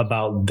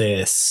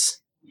this?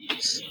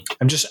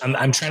 I'm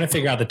trying to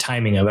figure out the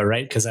timing of it,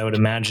 right? Because I would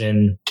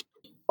imagine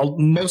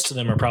most of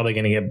them are probably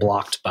going to get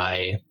blocked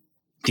by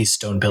these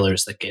stone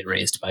pillars that get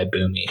raised by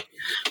Boomy.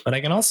 But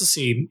I can also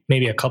see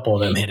maybe a couple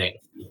of them hitting.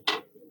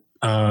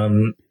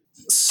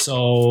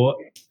 So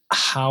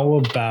how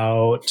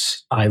about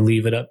I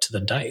leave it up to the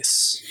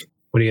dice?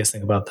 What do you guys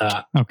think about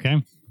that?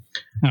 Okay.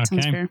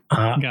 Sounds fair.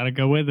 Gotta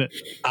go with it.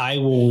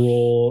 I'll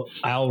roll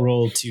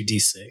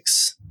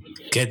 2d6.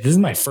 Good. This is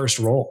my first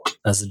roll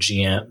as a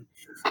GM.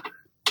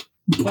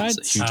 What?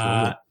 It's a huge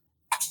moment.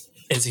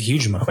 It's a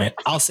huge moment.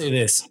 I'll say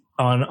this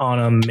on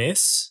a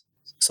miss.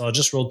 So I'll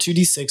just roll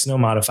 2d6, no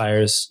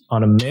modifiers.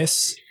 On a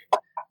miss,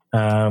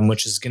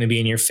 which is going to be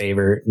in your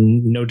favor,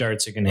 no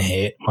darts are going to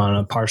hit. On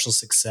a partial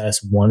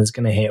success, 1 is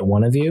going to hit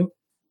one of you.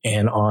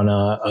 And on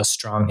a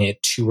strong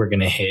hit, 2 are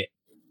going to hit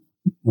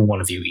one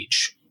of you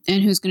each.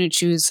 And who's going to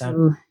choose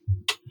who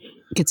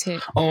gets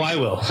hit? Oh, I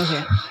will.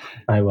 Okay.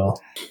 I will.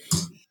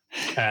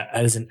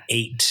 That is an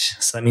 8.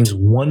 So that means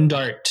 1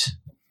 dart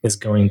is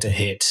going to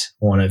hit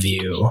one of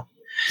you.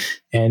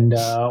 And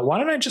why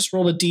don't I just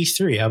roll a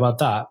d3? How about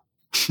that?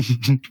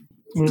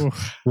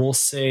 We'll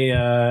say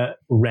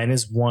Ren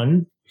is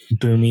 1,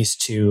 Boomy's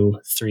 2,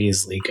 3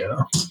 is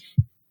Liko.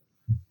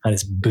 That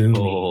is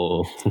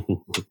Boomy.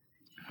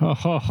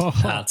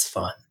 That's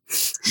fun.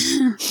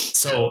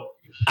 So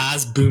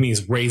as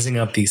Boomy's raising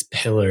up these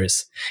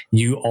pillars,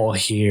 you all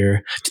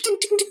hear ding,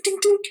 ding, ding, ding,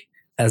 ding,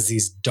 as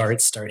these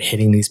darts start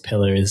hitting these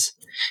pillars,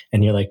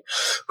 and you're like,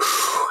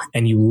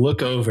 and you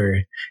look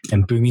over,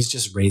 and Boomy's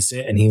just raised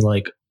it, and he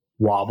like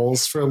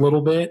wobbles for a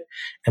little bit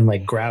and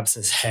like grabs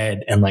his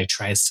head and like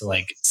tries to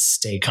like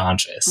stay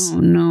conscious. Oh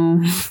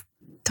no.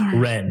 Darn.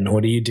 Ren,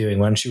 what are you doing?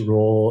 Why don't you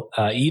roll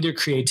either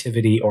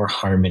creativity or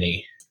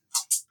harmony?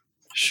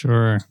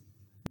 Sure.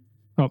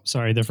 Oh,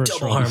 sorry. The first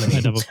roll. Harmony.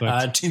 I double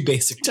clicked. 2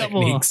 basic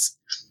techniques.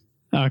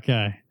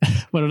 Okay.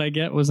 What did I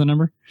get? What was the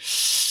number?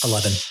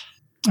 11.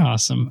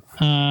 Awesome.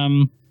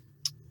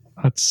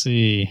 Let's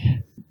see.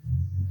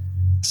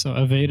 So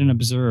evade and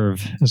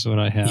observe is what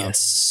I have.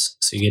 Yes.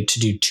 So you get to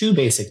do 2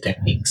 basic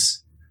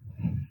techniques.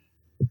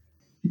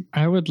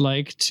 I would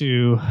like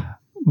to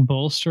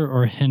bolster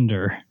or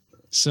hinder.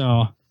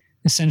 So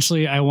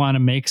essentially, I want to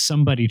make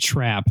somebody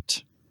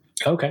trapped.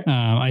 Okay.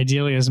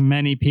 Ideally, as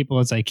many people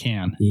as I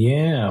can.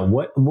 Yeah.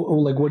 What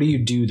do you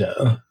do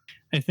though?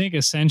 I think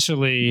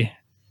essentially,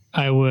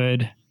 I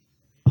would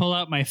pull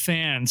out my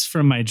fans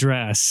from my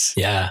dress.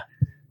 Yeah.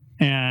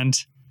 And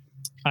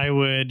I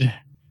would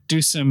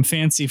do some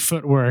fancy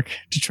footwork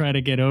to try to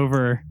get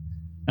over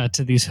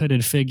to these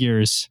hooded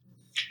figures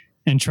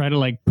and try to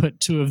like put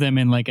 2 of them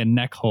in like a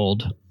neck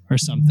hold or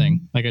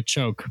something, like a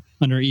choke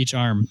under each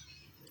arm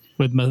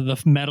with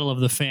the metal of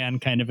the fan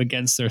kind of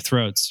against their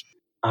throats.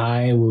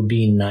 I will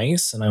be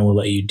nice and I will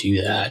let you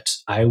do that.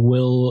 I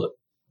will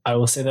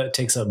say that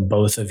takes up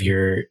both of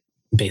your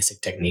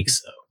basic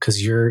techniques though,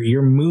 because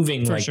you're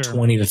moving for like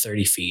 20 to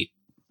 30 feet,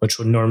 which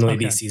would normally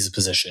be C's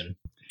position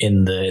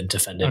in the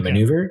defended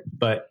maneuver.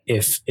 But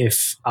if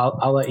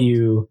I'll let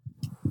you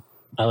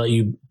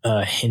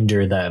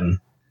hinder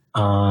them.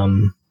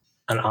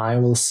 And I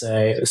will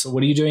say, so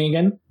what are you doing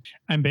again?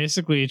 I'm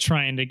basically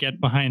trying to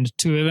get behind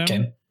 2 of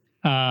them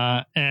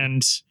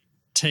and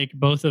take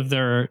both of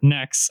their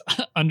necks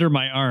under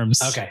my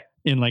arms. Okay.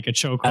 In like a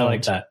chokehold. I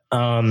like that.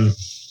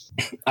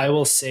 I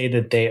will say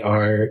that they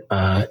are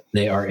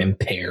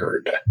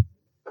impaired.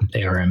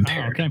 They are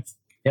impaired. Oh, okay.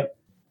 Yep.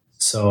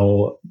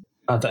 So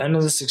at the end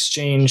of this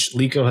exchange,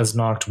 Liko has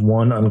knocked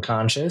 1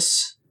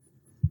 unconscious,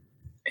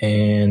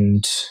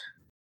 and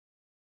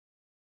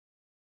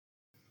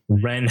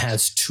Ren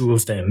has 2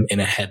 of them in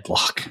a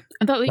headlock.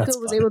 I thought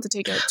Liko was able to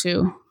take out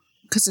 2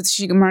 because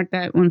she can mark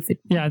that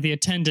 150. Yeah, the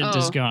attendant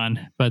is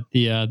gone, but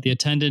the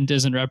attendant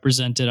isn't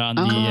represented on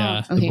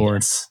the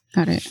board.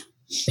 Got it.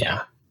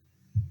 Yeah.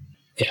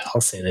 Yeah,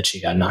 I'll say that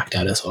she got knocked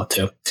out as well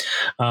too.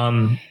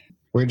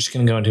 We're just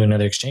gonna go into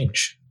another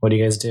exchange. What do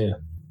you guys do?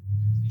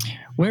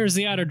 Where's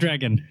the Outer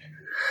Dragon?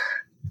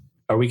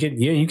 Or we could,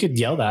 you could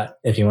yell that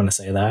if you want to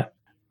say that.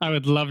 I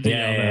would love to yell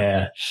that.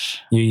 Yeah.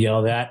 You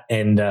yell that,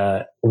 and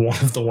one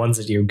of the ones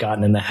that you've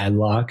gotten in the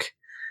headlock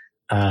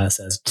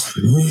says,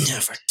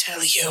 "Never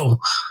tell you,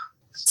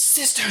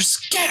 sisters,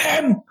 get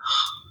him."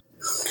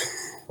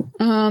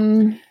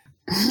 Dang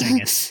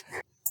it!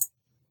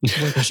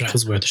 Worth a shot. It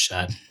was worth a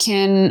shot.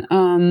 Can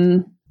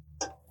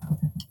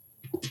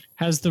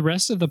Has the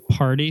rest of the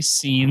party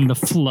seen the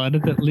flood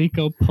that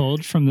Liko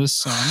pulled from the I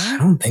sauna?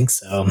 don't think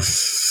so.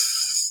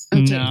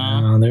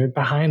 No. They're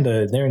behind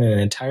they're in an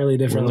entirely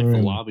different Like the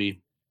room.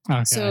 lobby.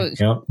 Okay. so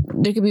Yep.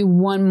 there could be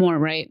one more,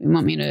 right? You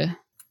want me to?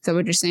 Is that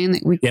what you're saying?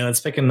 Like we? Yeah,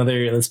 let's pick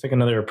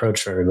another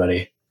approach for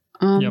everybody.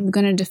 Yep. I'm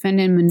gonna defend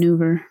and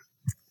maneuver.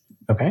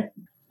 Okay.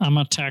 I'm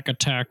attack.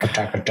 Attack.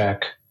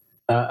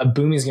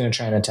 Boomy's going to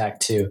try and attack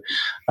too.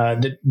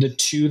 The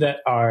two that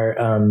are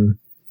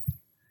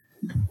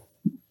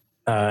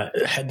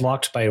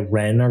headlocked by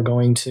Ren are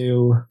going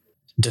to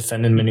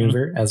defend and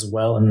maneuver as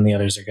well, and then the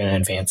others are going to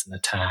advance and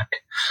attack.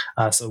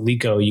 So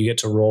Liko, you get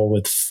to roll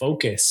with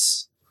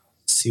focus.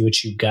 See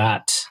what you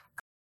got.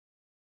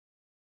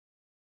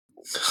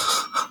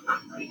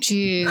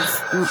 Jeez,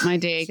 not my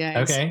day,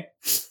 guys. Okay.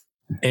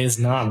 It is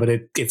not, but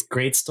it's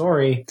great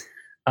story.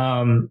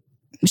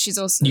 She's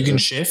also. You can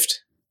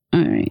shift.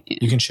 All right.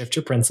 You can shift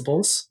your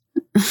principles.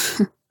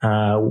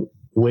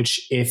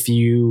 Which if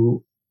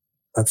you,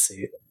 let's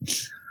see,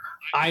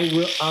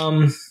 I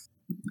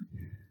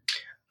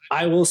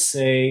will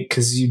say,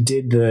 because you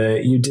did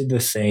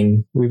the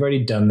thing. We've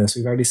already done this.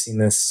 We've already seen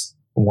this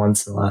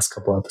once in the last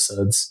couple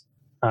episodes.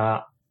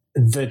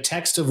 The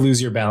text of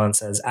Lose Your Balance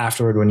says,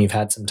 afterward, when you've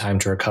had some time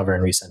to recover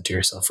and recenter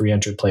yourself,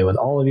 re-enter play with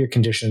all of your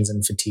conditions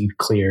and fatigue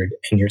cleared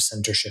and your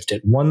center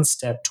shifted one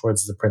step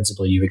towards the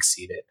principle you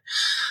exceeded.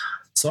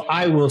 So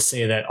I will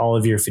say that all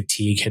of your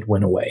fatigue had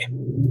went away.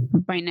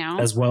 By now?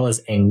 As well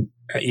as angry.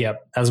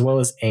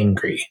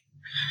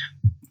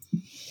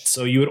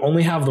 So you would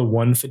only have the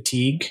one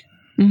fatigue,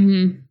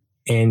 Mm-hmm.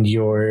 and it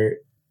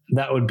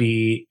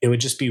would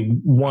just be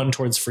 1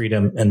 towards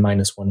freedom and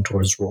 -1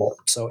 towards roll.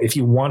 So if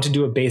you want to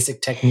do a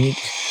basic technique,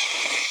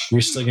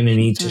 you're still going to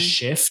need to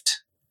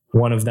shift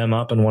one of them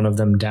up and one of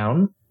them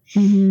down.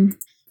 Mm-hmm.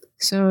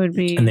 So it would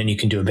be. And then you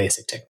can do a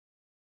basic technique.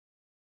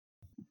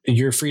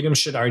 Your freedom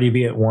should already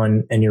be at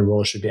 1 and your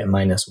roll should be at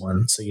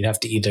 -1. So you'd have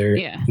to either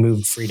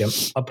move freedom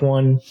up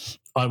one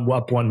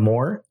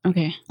more,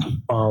 Okay.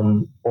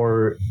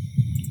 or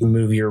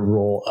move your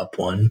roll up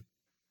 1,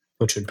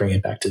 which would bring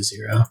it back to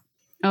 0.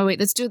 Oh, wait,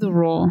 let's do the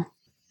roll.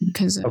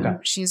 Because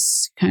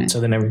she's kind of. So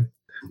then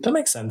that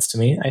makes sense to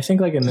me. I think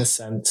like in this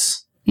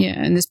sense,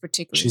 yeah, in this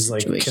particular she's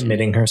like situation.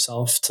 committing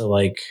herself to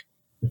like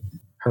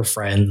her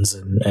friends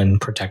and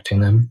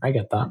protecting them. I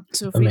get that.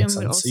 So that freedom makes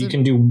would sense. also So you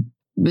can do.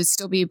 would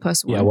still be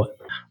 +1. Yeah.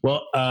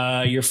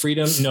 Well, your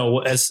freedom. No,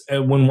 as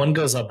when 1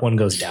 goes up, 1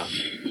 goes down.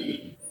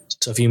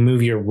 So if you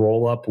move your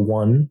roll up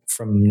 1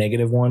 from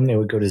 -1, it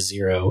would go to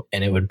 0,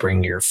 and it would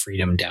bring your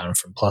freedom down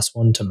from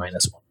 +1 to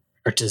 -1,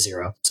 or to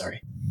 0.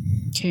 Sorry.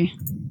 Okay,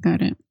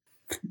 got it.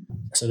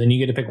 So then you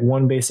get to pick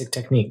one basic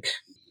technique.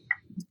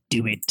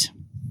 Do it.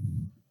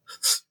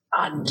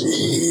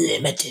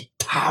 Unlimited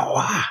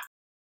power.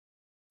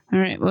 All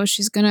right, well,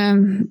 she's going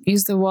to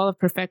use the Wall of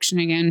Perfection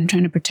again,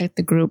 trying to protect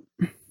the group.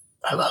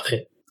 I love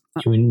it.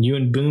 You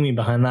and Boomy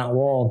behind that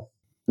wall.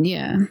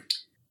 Yeah.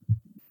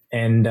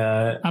 And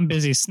I'm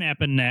busy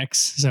snapping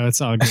necks, so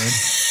it's all good.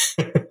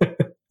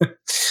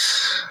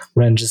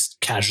 Ren just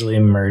casually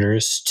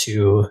murders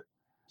two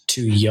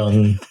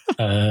young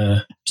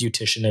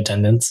beautician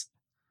attendants.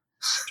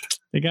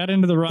 They got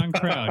into the wrong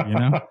crowd, you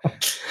know?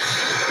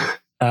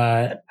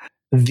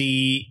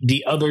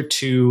 The other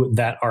 2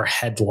 that are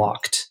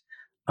headlocked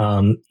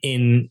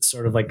in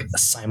sort of like a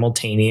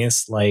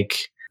simultaneous,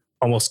 like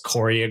almost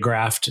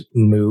choreographed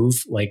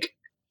move, like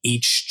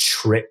each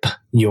trip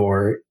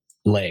your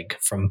leg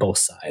from both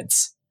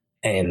sides.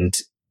 And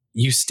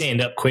you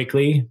stand up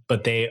quickly,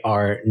 but they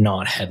are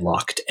not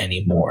headlocked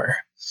anymore.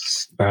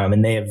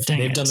 And they've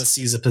done the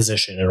seize a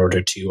position in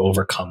order to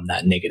overcome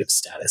that negative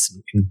status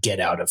and get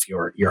out of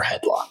your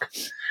headlock.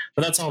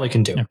 But that's all they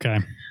can do. Okay.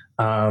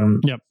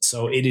 Yep.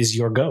 So it is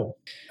your go,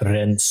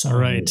 Renson. All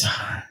right.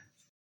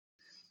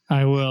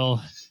 I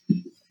will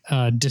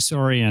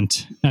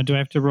disorient. Now, do I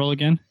have to roll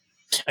again?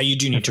 You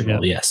do need to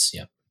roll. Yes.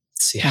 Yep.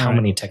 See how All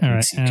many right.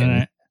 techniques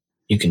All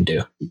you can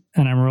do.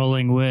 And I'm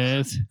rolling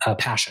with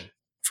passion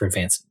for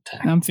advanced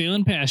attack. I'm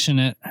feeling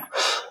passionate.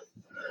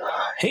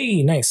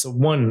 Hey, nice. So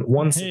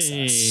one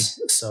success.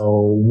 So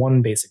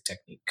 1 basic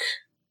technique.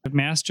 I've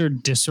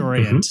mastered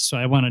disorient, so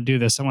I want to do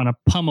this. I want to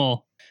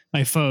pummel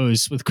my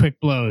foes with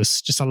quick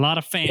blows. Just a lot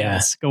of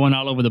fans going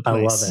all over the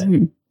place. I love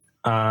it.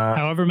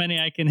 However many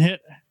I can hit,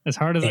 as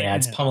hard as I can. Yeah,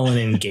 it's pummel an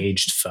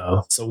engaged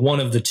foe. So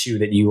one of the 2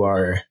 that you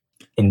are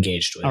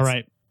engaged with. All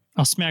right.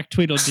 I'll smack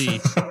Tweedledee.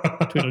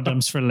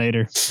 Tweedledums for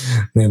later.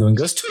 The other one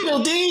goes,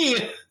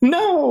 Tweedledee!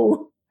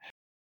 No!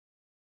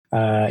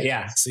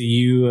 So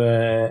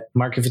you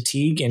mark a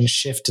fatigue and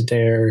shift to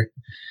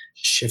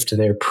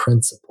their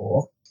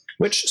principal,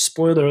 which,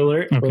 spoiler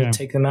alert, will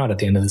take them out at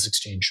the end of this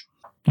exchange.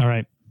 All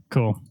right,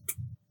 cool.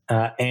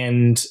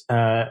 And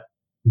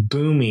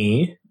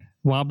Boomy.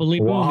 Wobbly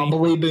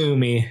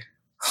Boomy.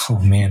 Oh,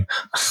 man.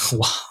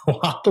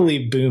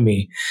 Wobbly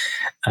Boomy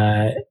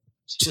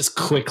just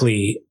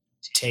quickly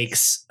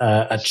takes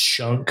a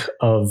chunk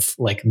of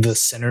like the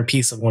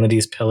centerpiece of one of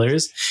these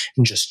pillars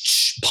and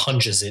just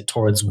punches it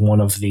towards one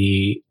of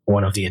the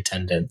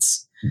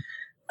attendants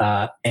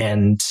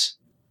and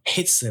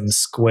hits them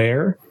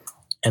square,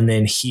 and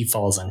then he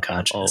falls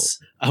unconscious.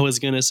 I was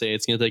gonna say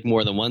it's gonna take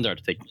more than one dart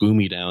to take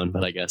Boomy down,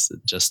 but I guess it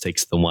just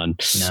takes the one.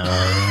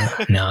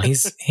 No,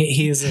 he's a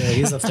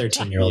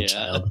 13-year-old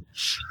child.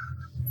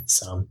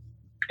 So,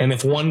 and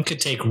if one could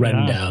take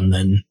Ren down,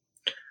 then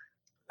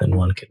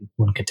one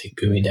could take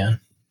Boomy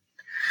down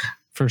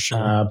for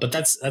sure. But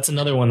that's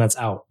another one that's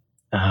out,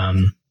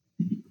 and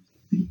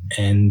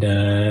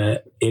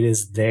it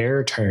is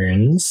their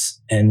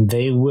turns, and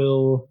they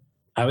will.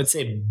 I would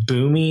say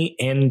Boomy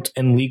and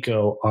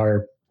Liko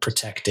are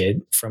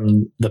protected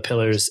from the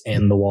pillars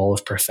and the wall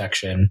of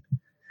perfection.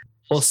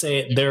 We'll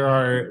say there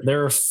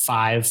are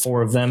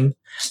 4 of them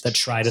that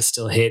try to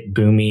still hit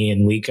Boomy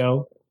and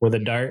Liko with a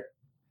dart,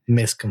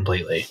 miss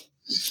completely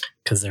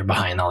because they're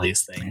behind all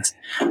these things.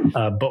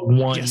 But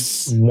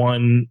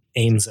one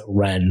aims at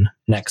Ren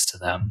next to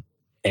them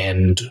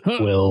and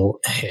will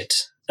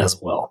hit as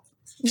well.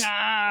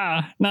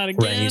 Nah, not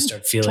again. Ren, you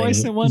start feeling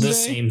the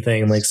same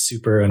thing, like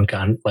super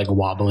like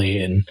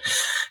wobbly and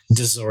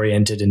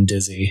disoriented and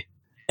dizzy.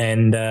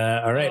 And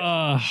all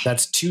right,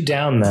 that's 2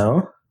 down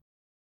though.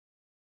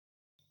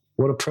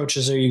 What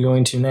approaches are you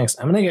going to next?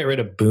 I'm going to get rid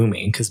of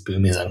Boomy because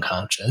Boomy's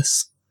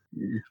unconscious.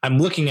 I'm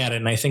looking at it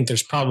and I think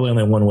there's probably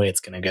only one way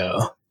it's going to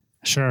go.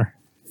 Sure.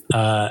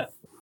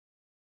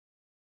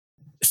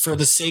 For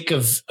the sake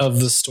of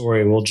the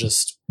story,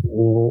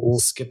 we'll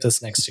skip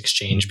this next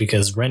exchange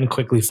because Ren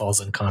quickly falls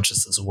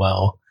unconscious as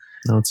well.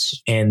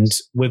 And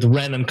with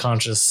Ren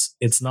unconscious,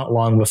 it's not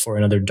long before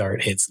another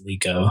dart hits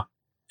Liko,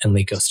 and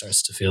Liko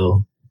starts to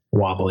feel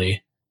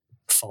wobbly,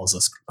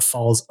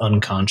 falls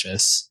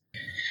unconscious.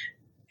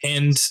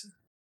 And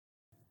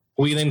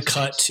we then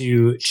cut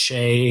to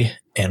Che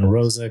and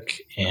Rozak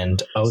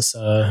and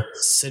Osa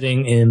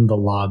sitting in the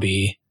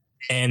lobby,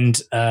 and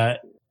the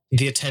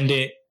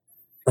attendant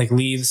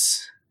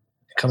leaves,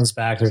 comes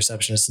back, the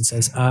receptionist, and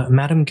says,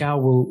 Madame Gao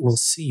will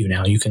see you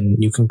now. You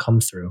can come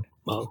through.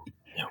 Well,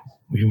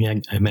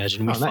 I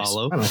imagine we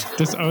follow. Nice.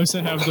 Does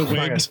Osa have the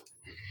wig?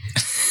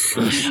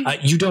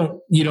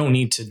 You don't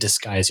need to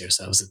disguise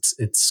yourselves.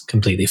 It's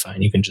completely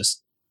fine. You can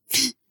just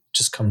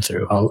come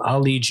through.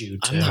 I'll lead you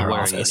to I'm not her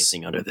wearing office.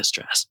 anything under this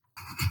dress.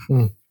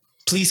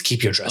 Please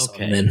keep your dress on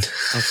then.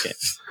 Okay.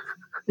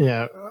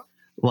 Yeah.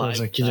 Well, I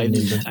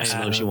didn't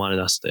know she wanted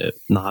us to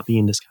not be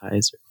in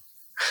disguise.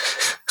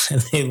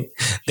 they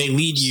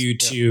lead you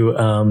to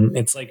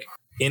it's like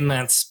in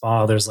that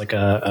spa there's like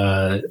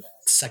a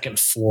second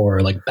floor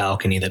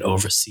balcony that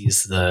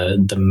oversees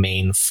the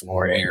main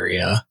floor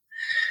area,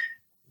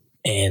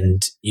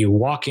 and you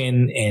walk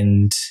in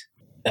and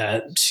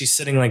she's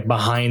sitting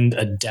behind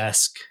a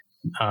desk,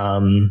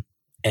 and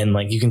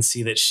you can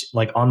see that she,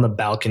 on the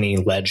balcony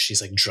ledge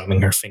she's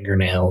drumming her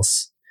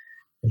fingernails,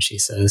 and she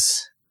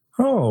says,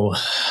 "Oh,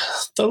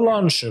 the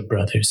Launcher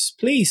brothers,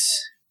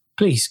 please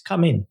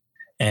come in."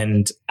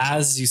 And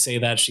as you say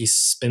that, she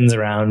spins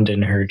around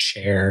in her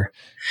chair,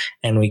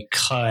 and we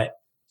cut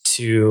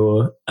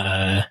to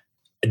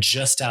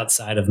just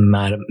outside of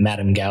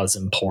Madame Gao's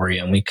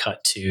Emporium. We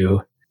cut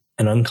to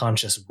an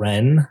unconscious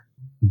Ren,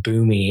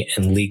 Boomy,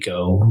 and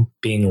Liko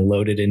being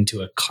loaded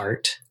into a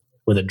cart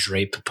with a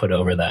drape put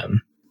over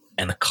them,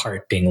 and the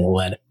cart being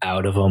led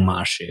out of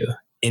Omashu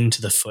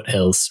into the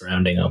foothills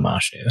surrounding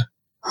Omashu.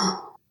 And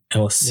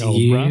we'll see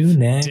you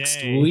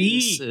next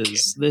week.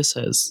 This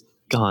has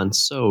gone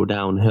so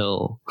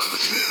downhill.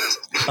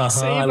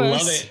 I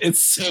love it.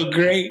 It's so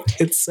great.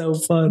 It's so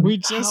fun. We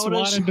just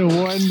wanted to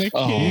warn the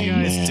king. You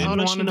guys didn't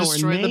want to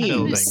destroy the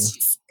building.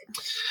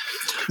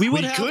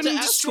 We couldn't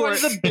destroy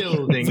the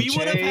building. We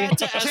would have had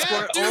to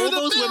escort all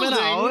those women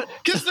out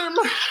because they're.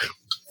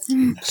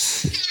 Who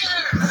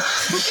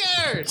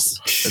cares?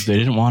 If they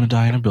didn't want to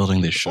die in a building,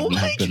 they shouldn't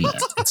have been there.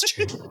 That's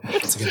true.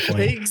 That's a good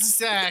point.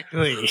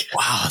 Exactly.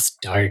 Wow, it's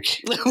dark.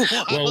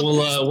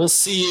 Well, we'll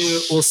see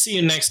you. We'll see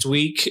you next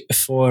week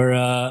for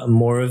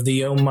more of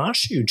the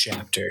Omashu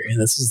chapter.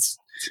 This is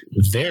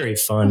very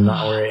fun.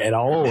 Not at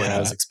all where I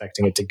was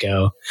expecting it to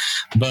go,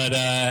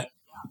 but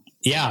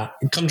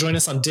come join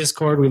us on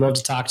Discord. We love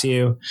to talk to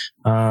you.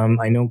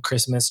 I know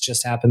Christmas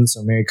just happened,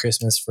 so Merry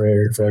Christmas for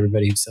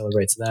everybody who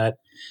celebrates that.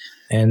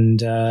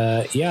 And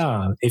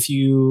if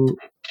you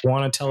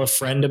want to tell a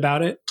friend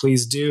about it,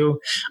 please do.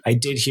 I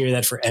did hear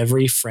that for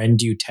every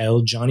friend you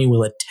tell, Johnny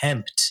will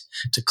attempt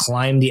to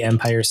climb the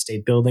Empire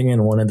State Building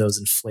in one of those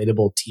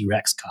inflatable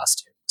T-Rex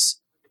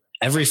costumes.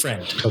 Every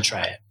friend, go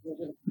try it.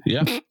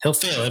 Yeah. He'll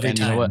fail every And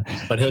you time, know what?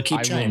 but he'll keep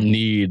I trying. will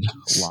need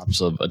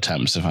lots of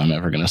attempts if I'm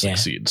ever going to Yeah,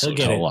 succeed. So he'll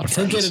get tell it. a lot of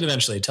He'll friends. get it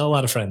eventually. Tell a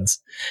lot of friends.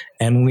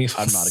 And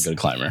I'm not a good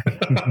climber.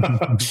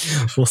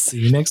 We'll see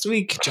you next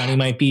week. Johnny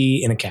might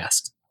be in a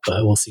cast,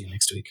 but we'll see you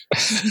next week.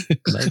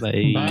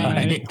 Bye-bye.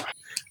 Bye.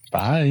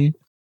 Bye.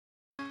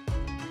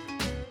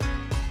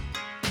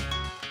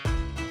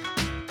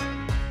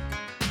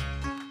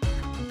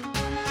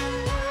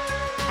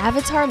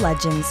 Avatar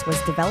Legends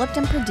was developed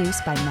and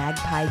produced by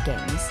Magpie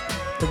Games.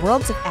 The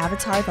worlds of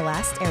Avatar The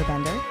Last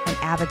Airbender and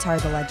Avatar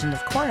The Legend of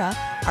Korra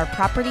are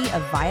property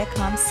of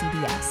Viacom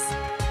CBS.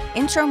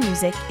 Intro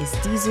music is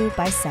Dizu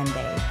by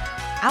Sendai.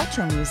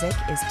 Outro music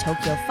is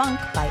Tokyo Funk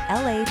by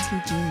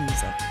LATG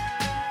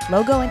Music.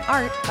 Logo and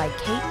art by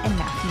Kate and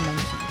Matthew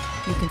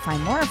Menke. You can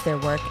find more of their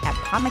work at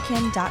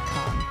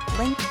pomakin.com,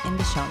 link in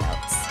the show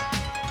notes.